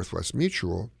example, Northwest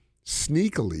Mutual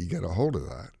sneakily get a hold of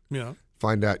that? Yeah.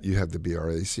 Find out you have the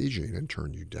BRCA gene and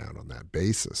turn you down on that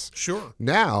basis. Sure.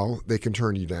 Now they can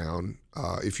turn you down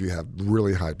if you have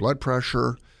really high blood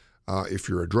pressure, if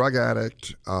you're a drug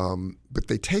addict, but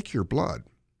they take your blood.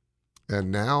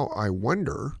 And now I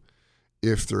wonder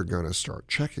if they're going to start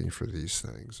checking for these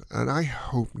things. And I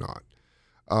hope not.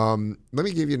 Let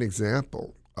me give you an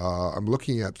example. I'm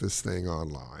looking at this thing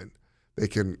online. They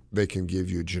can give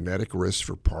you a genetic risk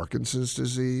for Parkinson's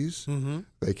disease.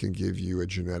 They can give you a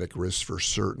genetic risk for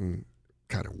certain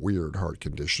kind of weird heart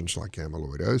conditions like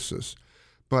amyloidosis.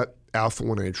 But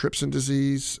alpha-1 antitrypsin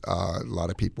disease, a lot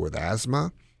of people with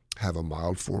asthma have a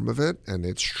mild form of it, and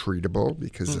it's treatable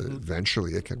because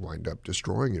eventually it can wind up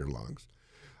destroying your lungs.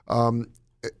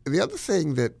 The other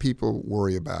thing that people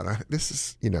worry about, this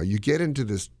is, you get into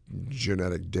this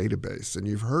genetic database, and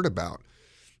you've heard about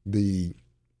the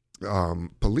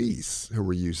police who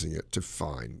were using it to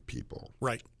find people.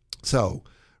 Right. So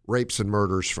rapes and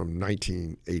murders from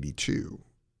 1982,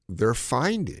 they're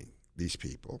finding these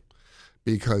people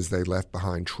because they left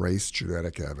behind trace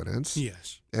genetic evidence.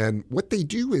 Yes. And what they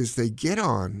do is they get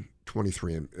on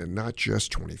 23andMe, and not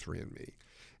just 23andMe,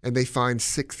 and they find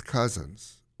sixth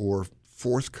cousins or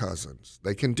fourth cousins.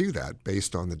 They can do that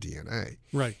based on the DNA.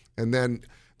 Right. And then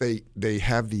they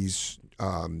have these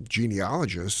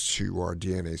genealogists who are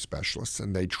DNA specialists,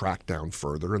 and they track down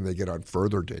further, and they get on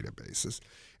further databases,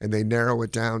 and they narrow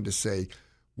it down to, say,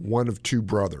 one of two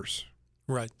brothers.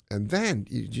 Right. And then,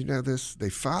 you know this, they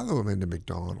follow them into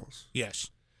McDonald's. Yes.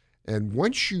 And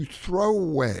once you throw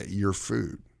away your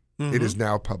food, it is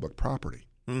now public property.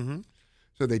 Mm-hmm.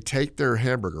 So they take their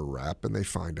hamburger wrap and they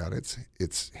find out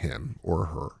it's him or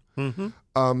her. Mm-hmm.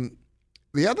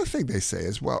 The other thing they say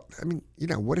is, well, I mean, you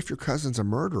know, what if your cousin's a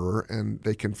murderer and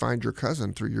they can find your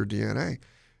cousin through your DNA?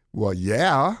 Well,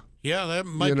 yeah. Yeah, that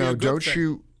might be a good don't thing.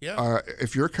 you? Yeah.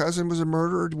 If your cousin was a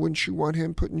murderer, wouldn't you want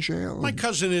him put in jail? My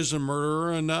cousin is a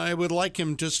murderer, and I would like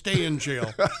him to stay in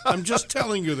jail. I'm just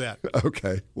telling you that.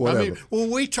 Okay, whatever. I mean, well,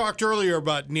 we talked earlier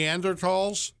about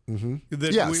Neanderthals. Mm-hmm.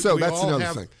 That yeah, so we that's all another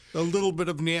have thing. A little bit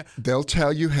of They'll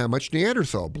tell you how much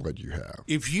Neanderthal blood you have.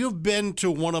 If you've been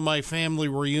to one of my family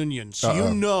reunions,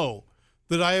 you know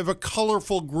that I have a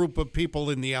colorful group of people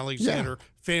in the Alexander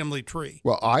family tree.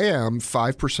 Well, I am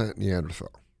 5% Neanderthal.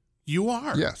 You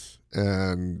are? Yes,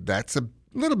 and that's a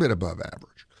little bit above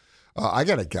average. I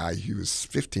got a guy who was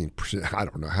 15%. I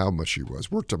don't know how much he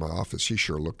was. Worked in my office. He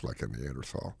sure looked like a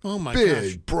Neanderthal. Oh, my gosh.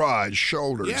 Big, broad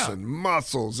shoulders and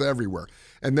muscles everywhere.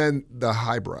 And then the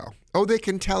highbrow. Oh, they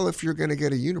can tell if you're going to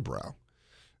get a unibrow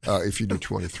if you do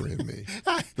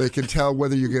 23andMe. They can tell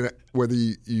whether you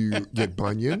get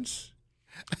bunions.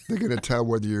 They're going to tell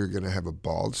whether you're going to have a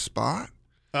bald spot.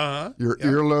 Your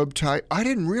earlobe type. I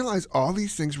didn't realize all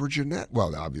these things were genetic.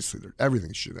 Well, obviously,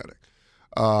 everything's genetic.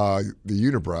 The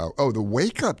unibrow. Oh, the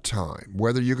wake-up time,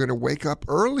 whether you're going to wake up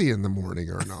early in the morning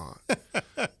or not.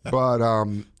 But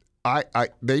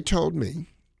they told me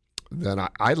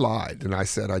that I lied, and I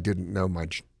said I didn't know my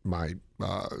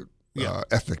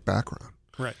ethnic background.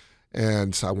 Right.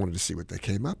 And so I wanted to see what they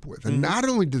came up with. And not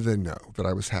only did they know that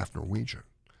I was half Norwegian,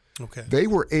 they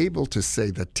were able to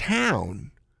say the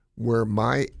town where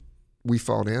my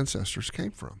Weefald ancestors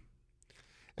came from.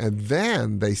 And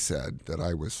then they said that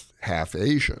I was half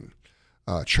Asian,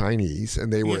 Chinese,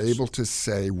 and they were able to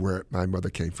say where my mother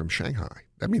came from, Shanghai.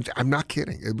 I mean, I'm not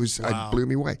kidding. It blew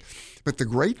me away. But the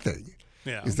great thing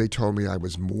is they told me I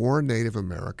was more Native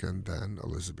American than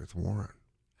Elizabeth Warren.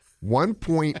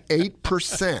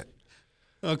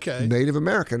 1.8% Native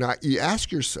American. Now, you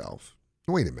ask yourself,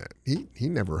 wait a minute, he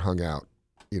never hung out.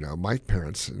 You know, my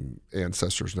parents and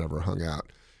ancestors never hung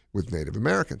out with Native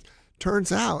Americans.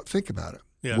 Turns out, think about it.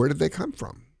 Yeah. Where did they come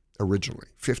from originally?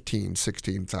 15,000,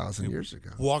 16,000 years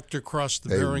ago. Walked across the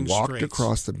Bering Strait. They walked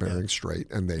across the Bering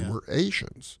Strait, and they were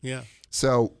Asians. Yeah.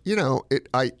 So, you know,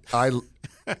 I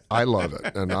love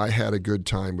it, and I had a good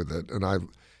time with it. And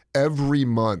every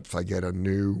month I get a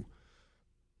new,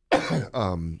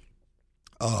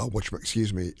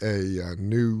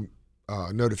 new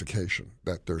notification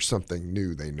that there's something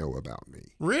new they know about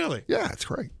me. Really? Yeah, it's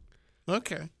great.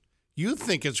 Okay. You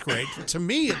think it's great. To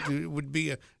me, it would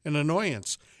be an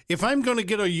annoyance. If I'm going to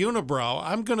get a unibrow,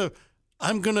 I'm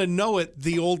gonna know it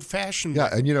the old-fashioned way.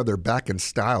 Yeah, and you know they're back in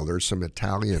style. There's some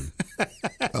Italian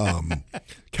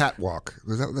catwalk.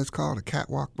 Is that what that's called? A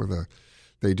catwalk where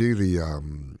they do the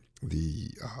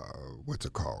what's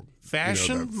it called?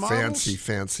 Fashion models?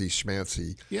 Fancy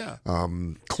schmancy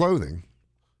clothing.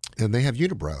 And they have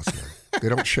unibrows now. They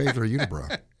don't shave their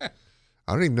unibrow. I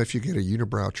don't even know if you get a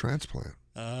unibrow transplant.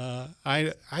 I'm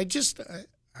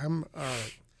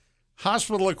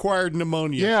hospital-acquired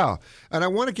pneumonia. Yeah, and I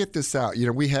want to get this out. You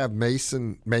know, we have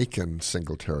Macon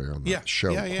Singletary on the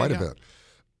show quite a bit.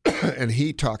 And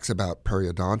he talks about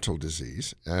periodontal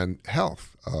disease and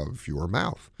health of your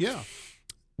mouth. Yeah.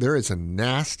 There is a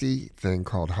nasty thing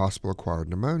called hospital-acquired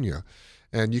pneumonia.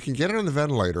 And you can get it on the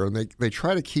ventilator, and they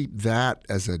try to keep that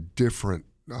as a different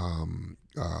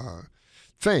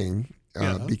thing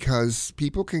because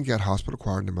people can get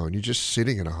hospital-acquired pneumonia just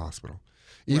sitting in a hospital,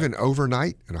 even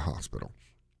overnight in a hospital.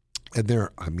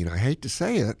 And I hate to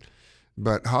say it,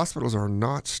 but hospitals are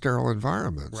not sterile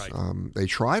environments. Right. They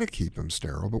try to keep them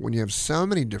sterile, but when you have so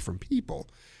many different people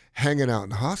hanging out in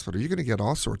the hospital, you're going to get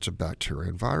all sorts of bacteria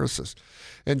and viruses.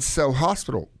 And so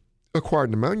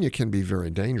hospital-acquired pneumonia can be very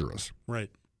dangerous. Right.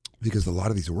 Because a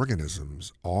lot of these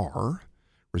organisms are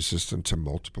resistant to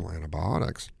multiple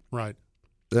antibiotics. Right.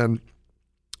 And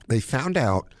they found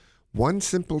out one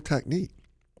simple technique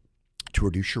to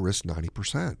reduce your risk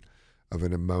 90% of a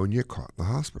pneumonia caught in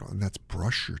the hospital, and that's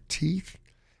brush your teeth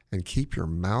and keep your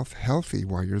mouth healthy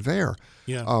while you're there.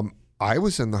 Yeah. I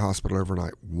was in the hospital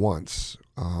overnight once,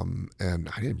 and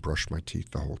I didn't brush my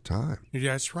teeth the whole time.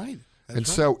 Yeah, that's right.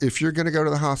 So if you're going to go to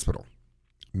the hospital,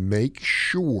 make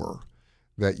sure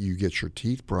that you get your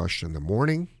teeth brushed in the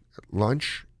morning,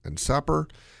 lunch and supper.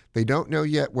 They don't know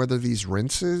yet whether these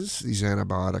rinses, these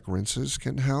antibiotic rinses,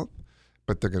 can help,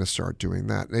 but they're going to start doing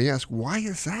that. And they ask, why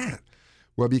is that?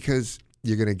 Well, because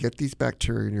you're going to get these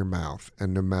bacteria in your mouth,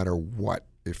 and no matter what,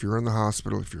 if you're in the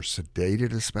hospital, if you're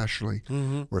sedated especially,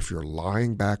 or if you're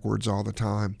lying backwards all the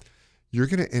time, you're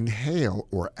going to inhale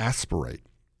or aspirate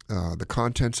the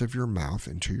contents of your mouth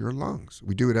into your lungs.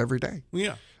 We do it every day.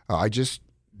 Yeah. I just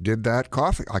did that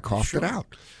coughing. I coughed it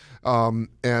out.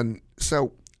 And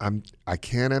so I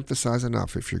can't emphasize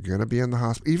enough, if you're going to be in the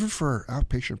hospital, even for an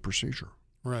outpatient procedure,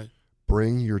 Right.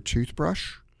 bring your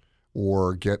toothbrush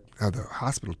or the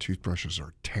hospital toothbrushes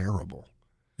are terrible.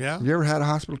 Yeah. Have you ever had a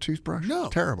hospital toothbrush? No.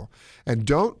 Terrible. And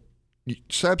don't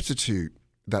substitute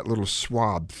that little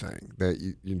swab thing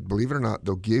that you believe it or not,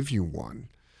 they'll give you one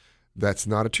that's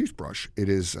not a toothbrush. It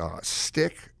is a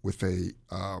stick with a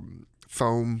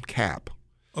foam cap.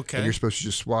 Okay. And you're supposed to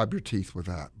just swab your teeth with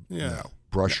that. Yeah. No,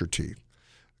 brush your teeth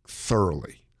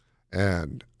thoroughly.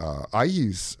 And I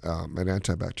use an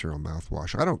antibacterial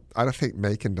mouthwash. I don't think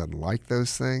Macon doesn't like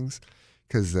those things,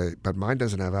 but mine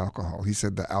doesn't have alcohol. He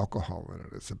said the alcohol in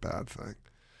it is a bad thing.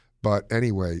 But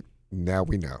anyway, now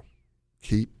we know.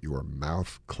 Keep your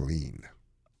mouth clean.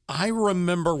 I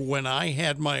remember when I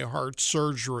had my heart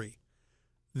surgery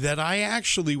that I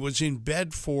actually was in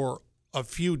bed for a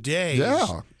few days.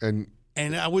 Yeah. And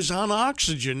I was on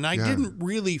oxygen. I didn't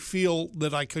really feel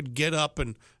that I could get up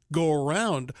and go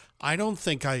around. I don't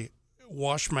think I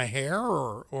washed my hair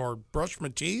or brushed my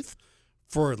teeth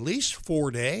for at least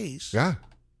 4 days. Yeah.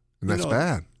 And that's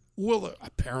bad. Well,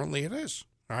 apparently it is.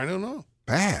 I don't know.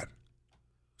 Bad.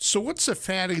 So what's a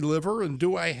fatty liver, and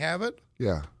do I have it?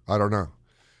 Yeah. I don't know.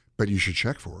 But you should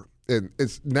check for it. And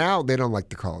it's now they don't like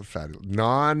to call it fatty.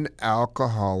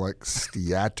 Non-alcoholic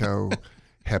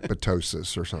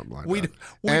steatohepatosis or something like that.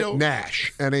 We don't.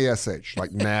 NASH, NASH,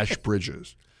 like Nash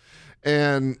Bridges.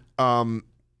 And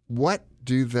what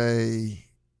do they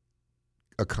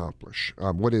accomplish?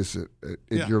 What is it?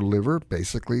 Your liver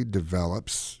basically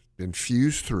develops,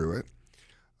 infused through it,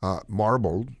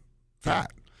 marbled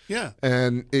fat. Yeah.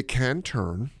 And it can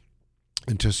turn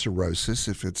into cirrhosis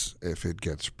if it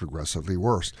gets progressively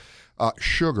worse.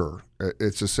 Sugar,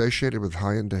 it's associated with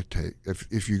high intake.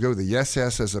 If you go the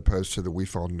SS as opposed to the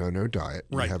Weefald no diet,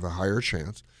 you have a higher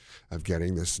chance of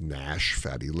getting this NASH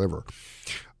fatty liver.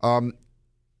 And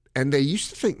they used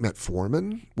to think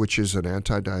metformin, which is an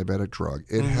anti-diabetic drug,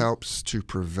 it helps to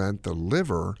prevent the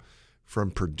liver from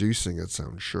producing its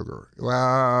own sugar.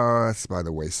 Well, that's by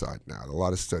the wayside now. A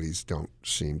lot of studies don't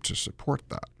seem to support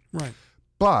that. Right.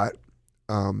 But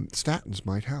statins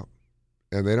might help.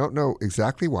 And they don't know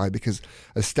exactly why, because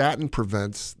a statin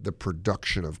prevents the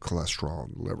production of cholesterol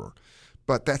in the liver.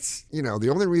 But that's, the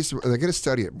only reason, and they're going to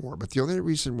study it more, but the only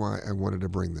reason why I wanted to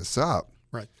bring this up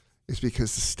is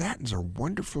because the statins are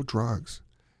wonderful drugs.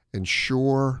 And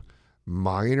sure,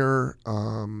 minor,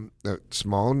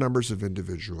 small numbers of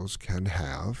individuals can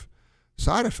have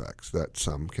side effects that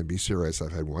some can be serious.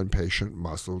 I've had one patient,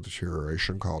 muscle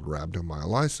deterioration called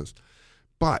rhabdomyolysis.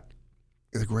 But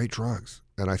they're great drugs.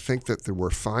 And I think that we're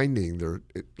finding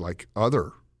like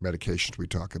other medications we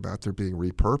talk about, they're being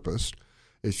repurposed.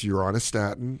 If you're on a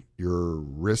statin, your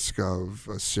risk of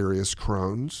serious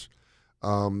Crohn's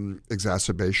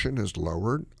exacerbation is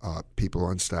lowered. People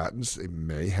on statins, they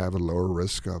may have a lower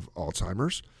risk of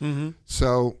Alzheimer's.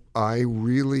 So I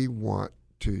really want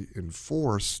to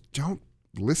enforce, don't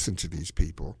listen to these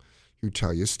people who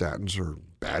tell you statins are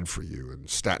bad for you and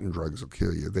statin drugs will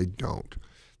kill you. They don't.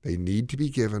 They need to be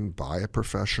given by a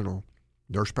professional,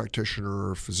 nurse practitioner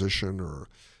or physician or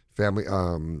family,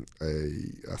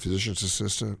 a physician's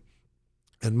assistant,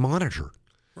 and monitored.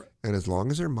 Right. And as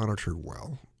long as they're monitored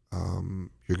well,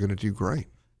 you're going to do great.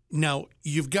 Now,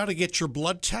 you've got to get your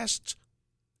blood tests.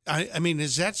 I mean,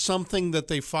 is that something that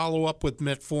they follow up with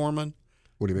metformin?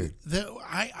 What do you mean?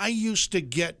 I used to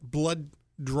get blood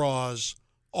draws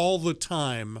all the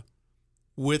time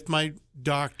with my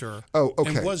doctor. Oh,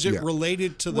 okay. And was it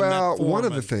related to the metformin? Well, one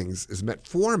of the things is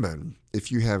metformin,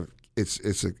 if you have, it's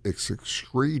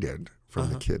excreted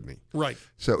from the kidney. Right.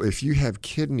 So if you have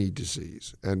kidney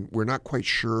disease, and we're not quite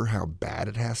sure how bad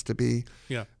it has to be,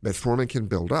 metformin can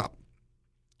build up.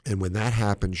 And when that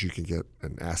happens, you can get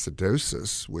an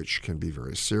acidosis, which can be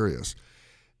very serious.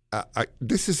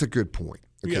 This is a good point.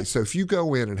 Okay, so if you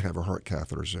go in and have a heart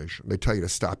catheterization, they tell you to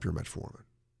stop your metformin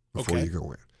before you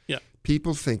go in. Yeah.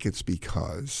 People think it's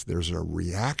because there's a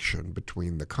reaction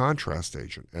between the contrast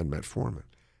agent and metformin.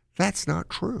 That's not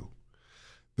true.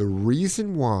 The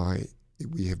reason why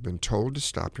we have been told to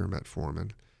stop your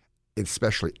metformin,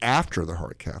 especially after the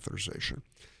heart catheterization,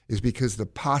 is because the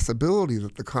possibility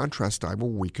that the contrast dye will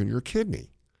weaken your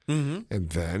kidney. Mm-hmm. And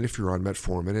then if you're on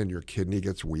metformin and your kidney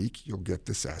gets weak, you'll get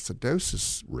this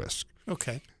acidosis risk.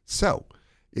 Okay. So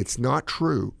it's not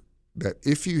true that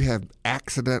if you have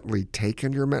accidentally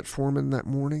taken your metformin that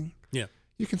morning, Yeah.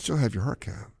 you can still have your heart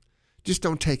cath. Just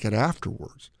don't take it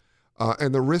afterwards.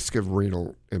 And the risk of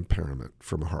renal impairment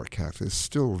from a heart cath is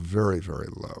still very, very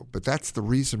low. But that's the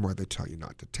reason why they tell you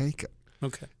not to take it,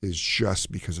 Okay. is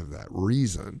just because of that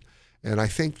reason. And I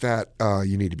think that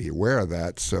you need to be aware of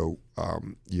that so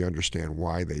you understand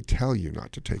why they tell you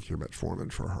not to take your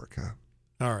metformin for a heart cath.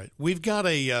 All right. We've got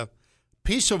a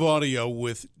piece of audio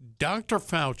with Dr.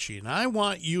 Fauci, and I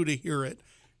want you to hear it,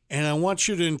 and I want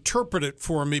you to interpret it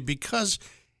for me because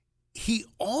he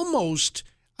almost,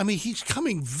 he's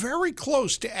coming very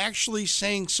close to actually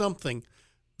saying something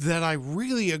that I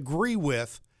really agree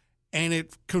with, and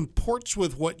it comports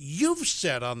with what you've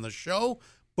said on the show,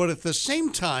 but at the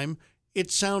same time,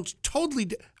 it sounds totally,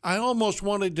 I almost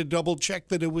wanted to double check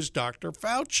that it was Dr.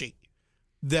 Fauci,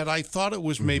 that I thought it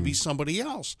was maybe somebody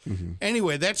else. Mm-hmm.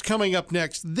 Anyway, that's coming up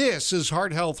next. This is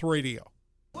Heart Health Radio.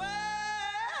 Well,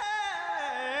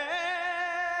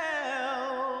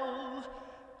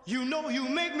 you know you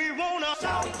make me wanna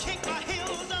kick my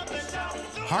heels up and down.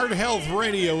 Heart Health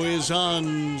Radio is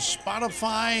on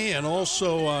Spotify and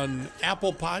also on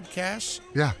Apple Podcasts.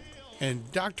 Yeah.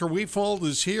 And Dr. Weefald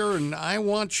is here, and I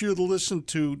want you to listen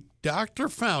to Dr.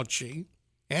 Fauci,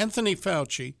 Anthony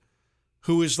Fauci,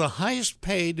 who is the highest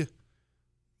paid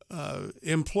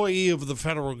employee of the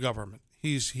federal government.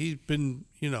 He's been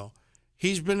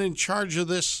in charge of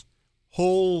this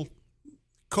whole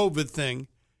COVID thing,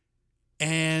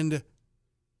 and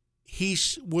he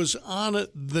was on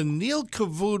the Neil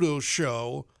Cavuto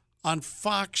show on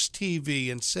Fox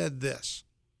TV and said this.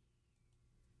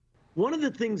 One of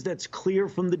the things that's clear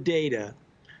from the data,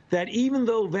 that even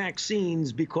though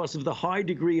vaccines, because of the high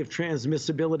degree of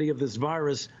transmissibility of this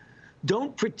virus,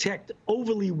 don't protect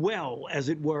overly well, as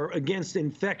it were, against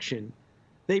infection,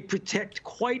 they protect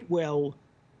quite well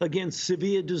against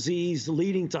severe disease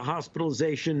leading to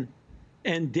hospitalization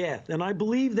and death. And I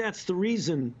believe that's the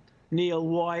reason, Neil,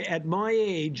 why at my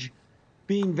age,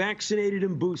 being vaccinated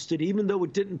and boosted, even though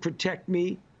it didn't protect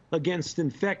me against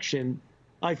infection,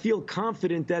 I feel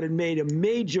confident that it made a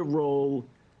major role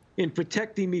in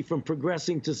protecting me from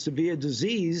progressing to severe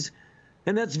disease.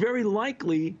 And that's very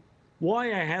likely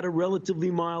why I had a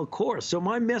relatively mild course. So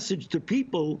my message to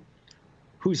people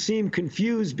who seem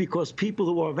confused because people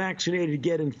who are vaccinated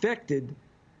get infected,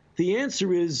 the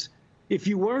answer is, if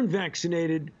you weren't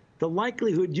vaccinated, the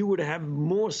likelihood you would have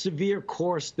more severe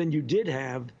course than you did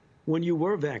have when you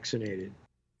were vaccinated.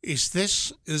 Is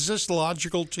this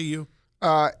logical to you?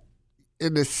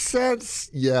 In a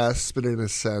sense, yes, but in a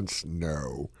sense,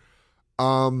 no.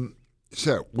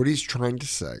 So what he's trying to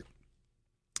say,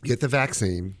 get the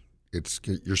vaccine.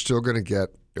 You're still going to get,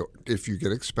 if you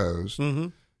get exposed,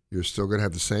 you're still going to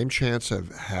have the same chance of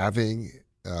having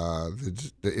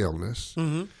the illness,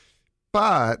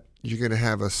 but you're going to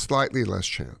have a slightly less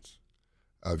chance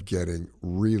of getting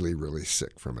really, really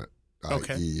sick from it,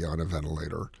 i.e. on a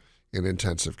ventilator in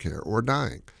intensive care or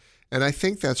dying. And I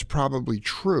think that's probably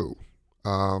true.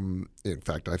 In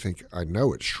fact, I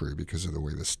know it's true because of the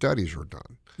way the studies are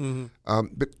done.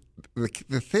 But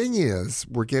the thing is,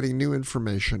 we're getting new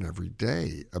information every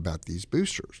day about these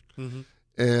boosters.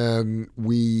 And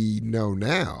we know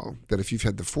now that if you've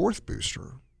had the fourth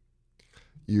booster,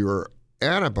 your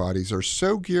antibodies are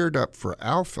so geared up for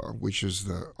alpha, which is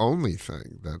the only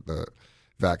thing that the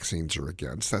vaccines are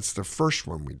against. That's the first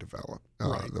one we developed,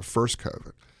 the first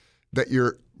COVID, that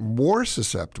you're more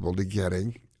susceptible to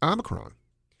getting Omicron.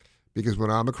 Because when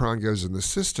Omicron goes in the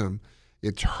system,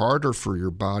 it's harder for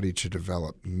your body to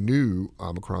develop new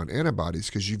Omicron antibodies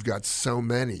because you've got so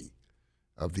many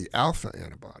of the alpha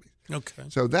antibodies. Okay.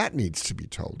 So that needs to be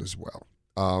told as well.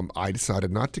 I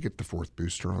decided not to get the fourth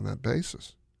booster on that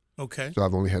basis. Okay. So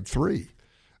I've only had 3.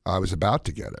 I was about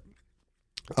to get it,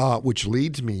 which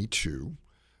leads me to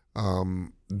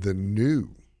the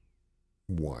new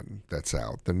one that's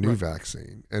out, the new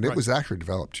vaccine. And it was actually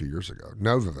developed 2 years ago,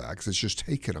 Novavax. It's just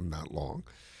taken them that long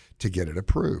to get it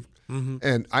approved.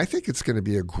 And I think it's going to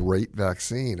be a great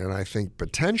vaccine, and I think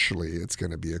potentially it's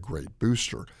going to be a great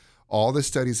booster. All the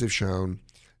studies have shown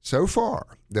so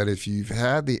far that if you've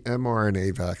had the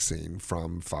mRNA vaccine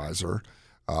from Pfizer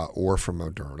or from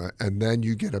Moderna, and then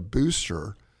you get a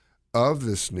booster of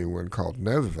this new one called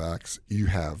Novavax, you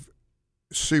have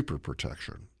super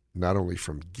protection, not only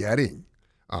from getting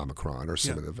Omicron or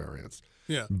some of the variants,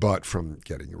 but from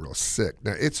getting real sick.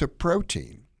 Now, it's a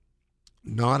protein,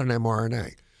 not an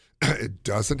mRNA. It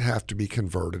doesn't have to be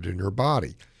converted in your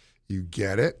body. You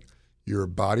get it, Your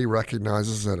body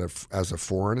recognizes it as a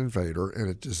foreign invader, and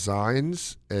it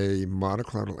designs a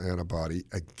monoclonal antibody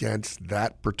against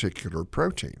that particular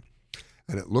protein.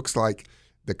 And it looks like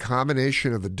the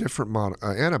combination of the different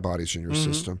antibodies in your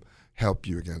system help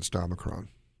you against Omicron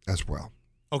as well.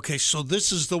 Okay, so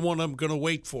this is the one I'm going to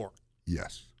wait for.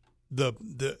 Yes.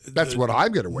 That's what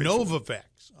I'm going to wait for. Novavax.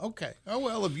 Okay. Oh,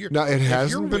 well, if you're now, it if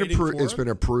hasn't you're been waiting approved. for It's been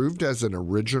approved as an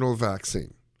original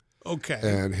vaccine. Okay.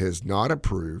 And has not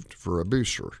approved for a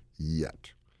booster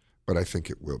yet, but I think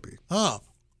it will be. Oh,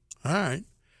 all right.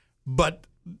 But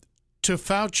to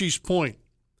Fauci's point,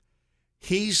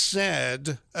 he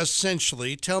said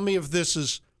essentially, tell me if this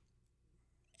is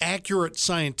accurate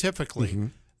scientifically,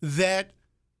 that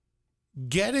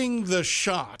getting the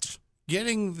shot,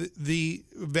 getting the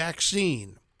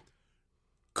vaccine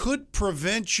could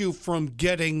prevent you from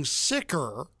getting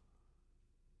sicker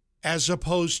as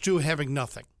opposed to having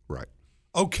nothing. Right.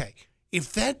 Okay.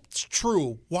 If that's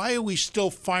true, why are we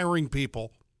still firing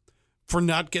people for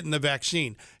not getting the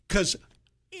vaccine? Because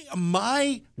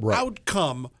my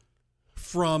outcome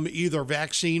from either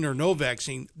vaccine or no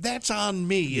vaccine, that's on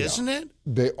me, isn't it?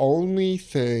 The only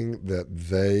thing that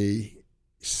they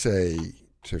say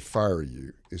to fire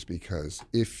you is because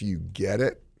if you get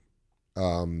it,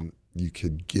 you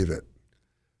could give it.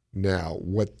 Now,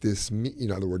 what this means, in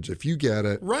other words, if you get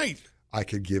it, right, I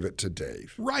could give it to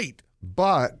Dave. Right.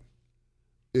 But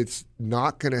it's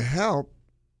not going to help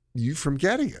you from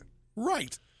getting it.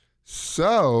 Right.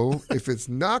 So if it's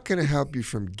not going to help you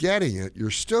from getting it,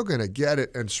 you're still going to get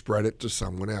it and spread it to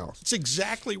someone else. That's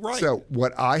exactly right. So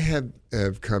what I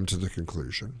have come to the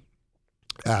conclusion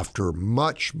after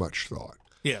much, much thought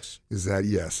is that,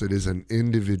 yes, it is an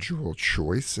individual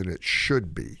choice, and it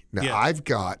should be. Now, I've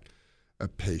got a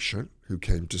patient who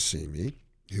came to see me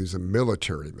who's a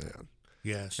military man.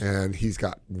 Yes. And he's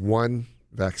got one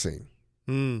vaccine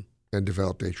and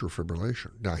developed atrial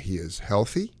fibrillation. Now, he is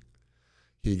healthy.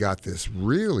 He got this he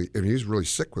was really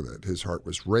sick with it. His heart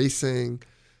was racing,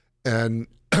 and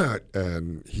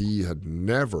he had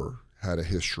never had a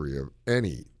history of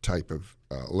any type of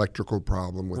electrical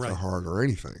problem with the heart or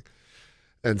anything.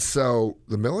 And so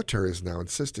the military is now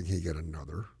insisting he get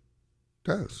another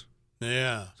dose.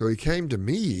 Yeah. So he came to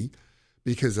me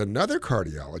because another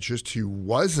cardiologist who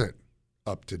wasn't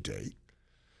up to date,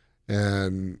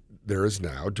 and there is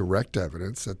now direct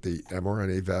evidence that the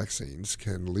mRNA vaccines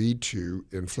can lead to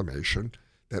inflammation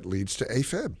that leads to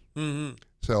AFib. Mm-hmm.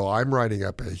 So I'm writing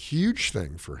up a huge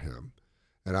thing for him,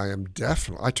 and I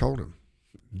told him,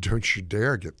 don't you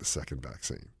dare get the second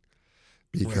vaccine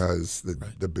because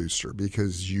the booster,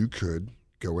 because you could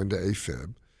go into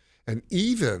AFib. And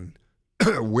even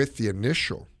with the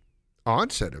initial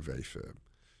onset of AFib,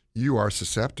 you are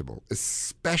susceptible,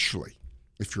 especially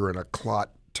if you're in a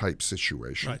clot type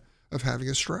situation of having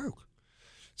a stroke.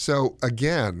 So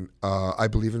again, I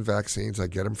believe in vaccines. I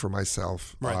get them for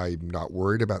myself. I'm not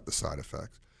worried about the side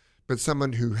effects. But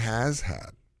someone who has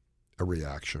had a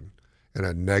reaction and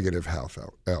a negative health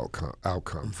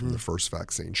outcome from the first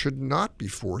vaccine should not be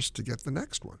forced to get the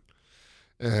next one.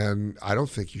 And I don't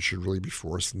think you should really be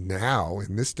forced now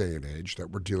in this day and age that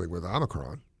we're dealing with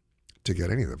Omicron to get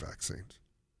any of the vaccines.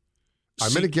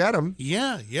 I'm going to get them.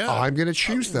 Yeah. I'm going to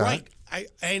choose that. Right.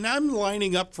 And I'm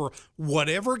lining up for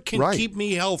whatever can keep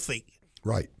me healthy.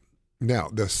 Right. Now,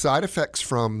 the side effects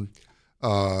from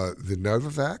the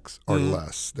Novavax are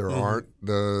less. There aren't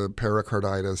the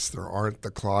pericarditis. There aren't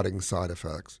the clotting side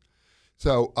effects.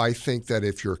 So I think that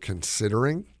if you're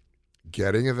considering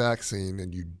getting a vaccine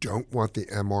and you don't want the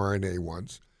mRNA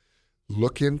ones,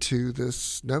 look into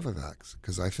this Novavax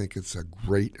because I think it's a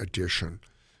great addition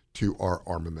to our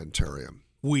armamentarium.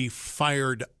 We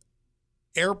fired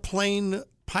airplane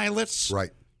pilots,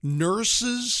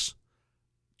 nurses,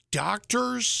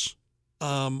 doctors,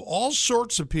 all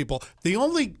sorts of people. The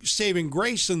only saving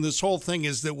grace in this whole thing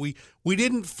is that we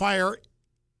didn't fire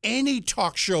any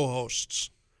talk show hosts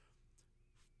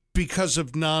because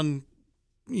of non-vaccine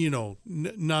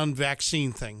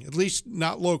thing, at least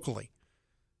not locally.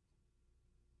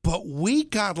 But we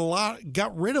got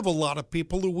rid of a lot of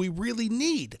people who we really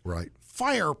need. Right.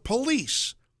 Fire,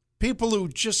 police, people who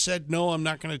just said, no, I'm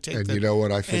not going to take that. And you know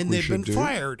what I think we should do? And they've been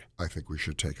fired. I think we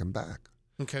should take them back.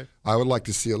 Okay. I would like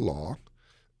to see a law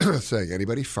saying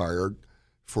anybody fired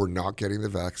for not getting the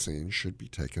vaccine should be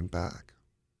taken back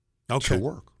to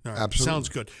work. All right. Absolutely. Sounds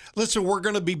good. Listen, we're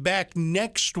going to be back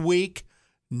next week,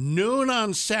 noon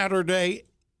on Saturday,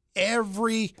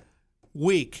 every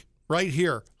week, right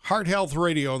here. Heart Health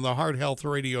Radio on the Heart Health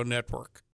Radio Network.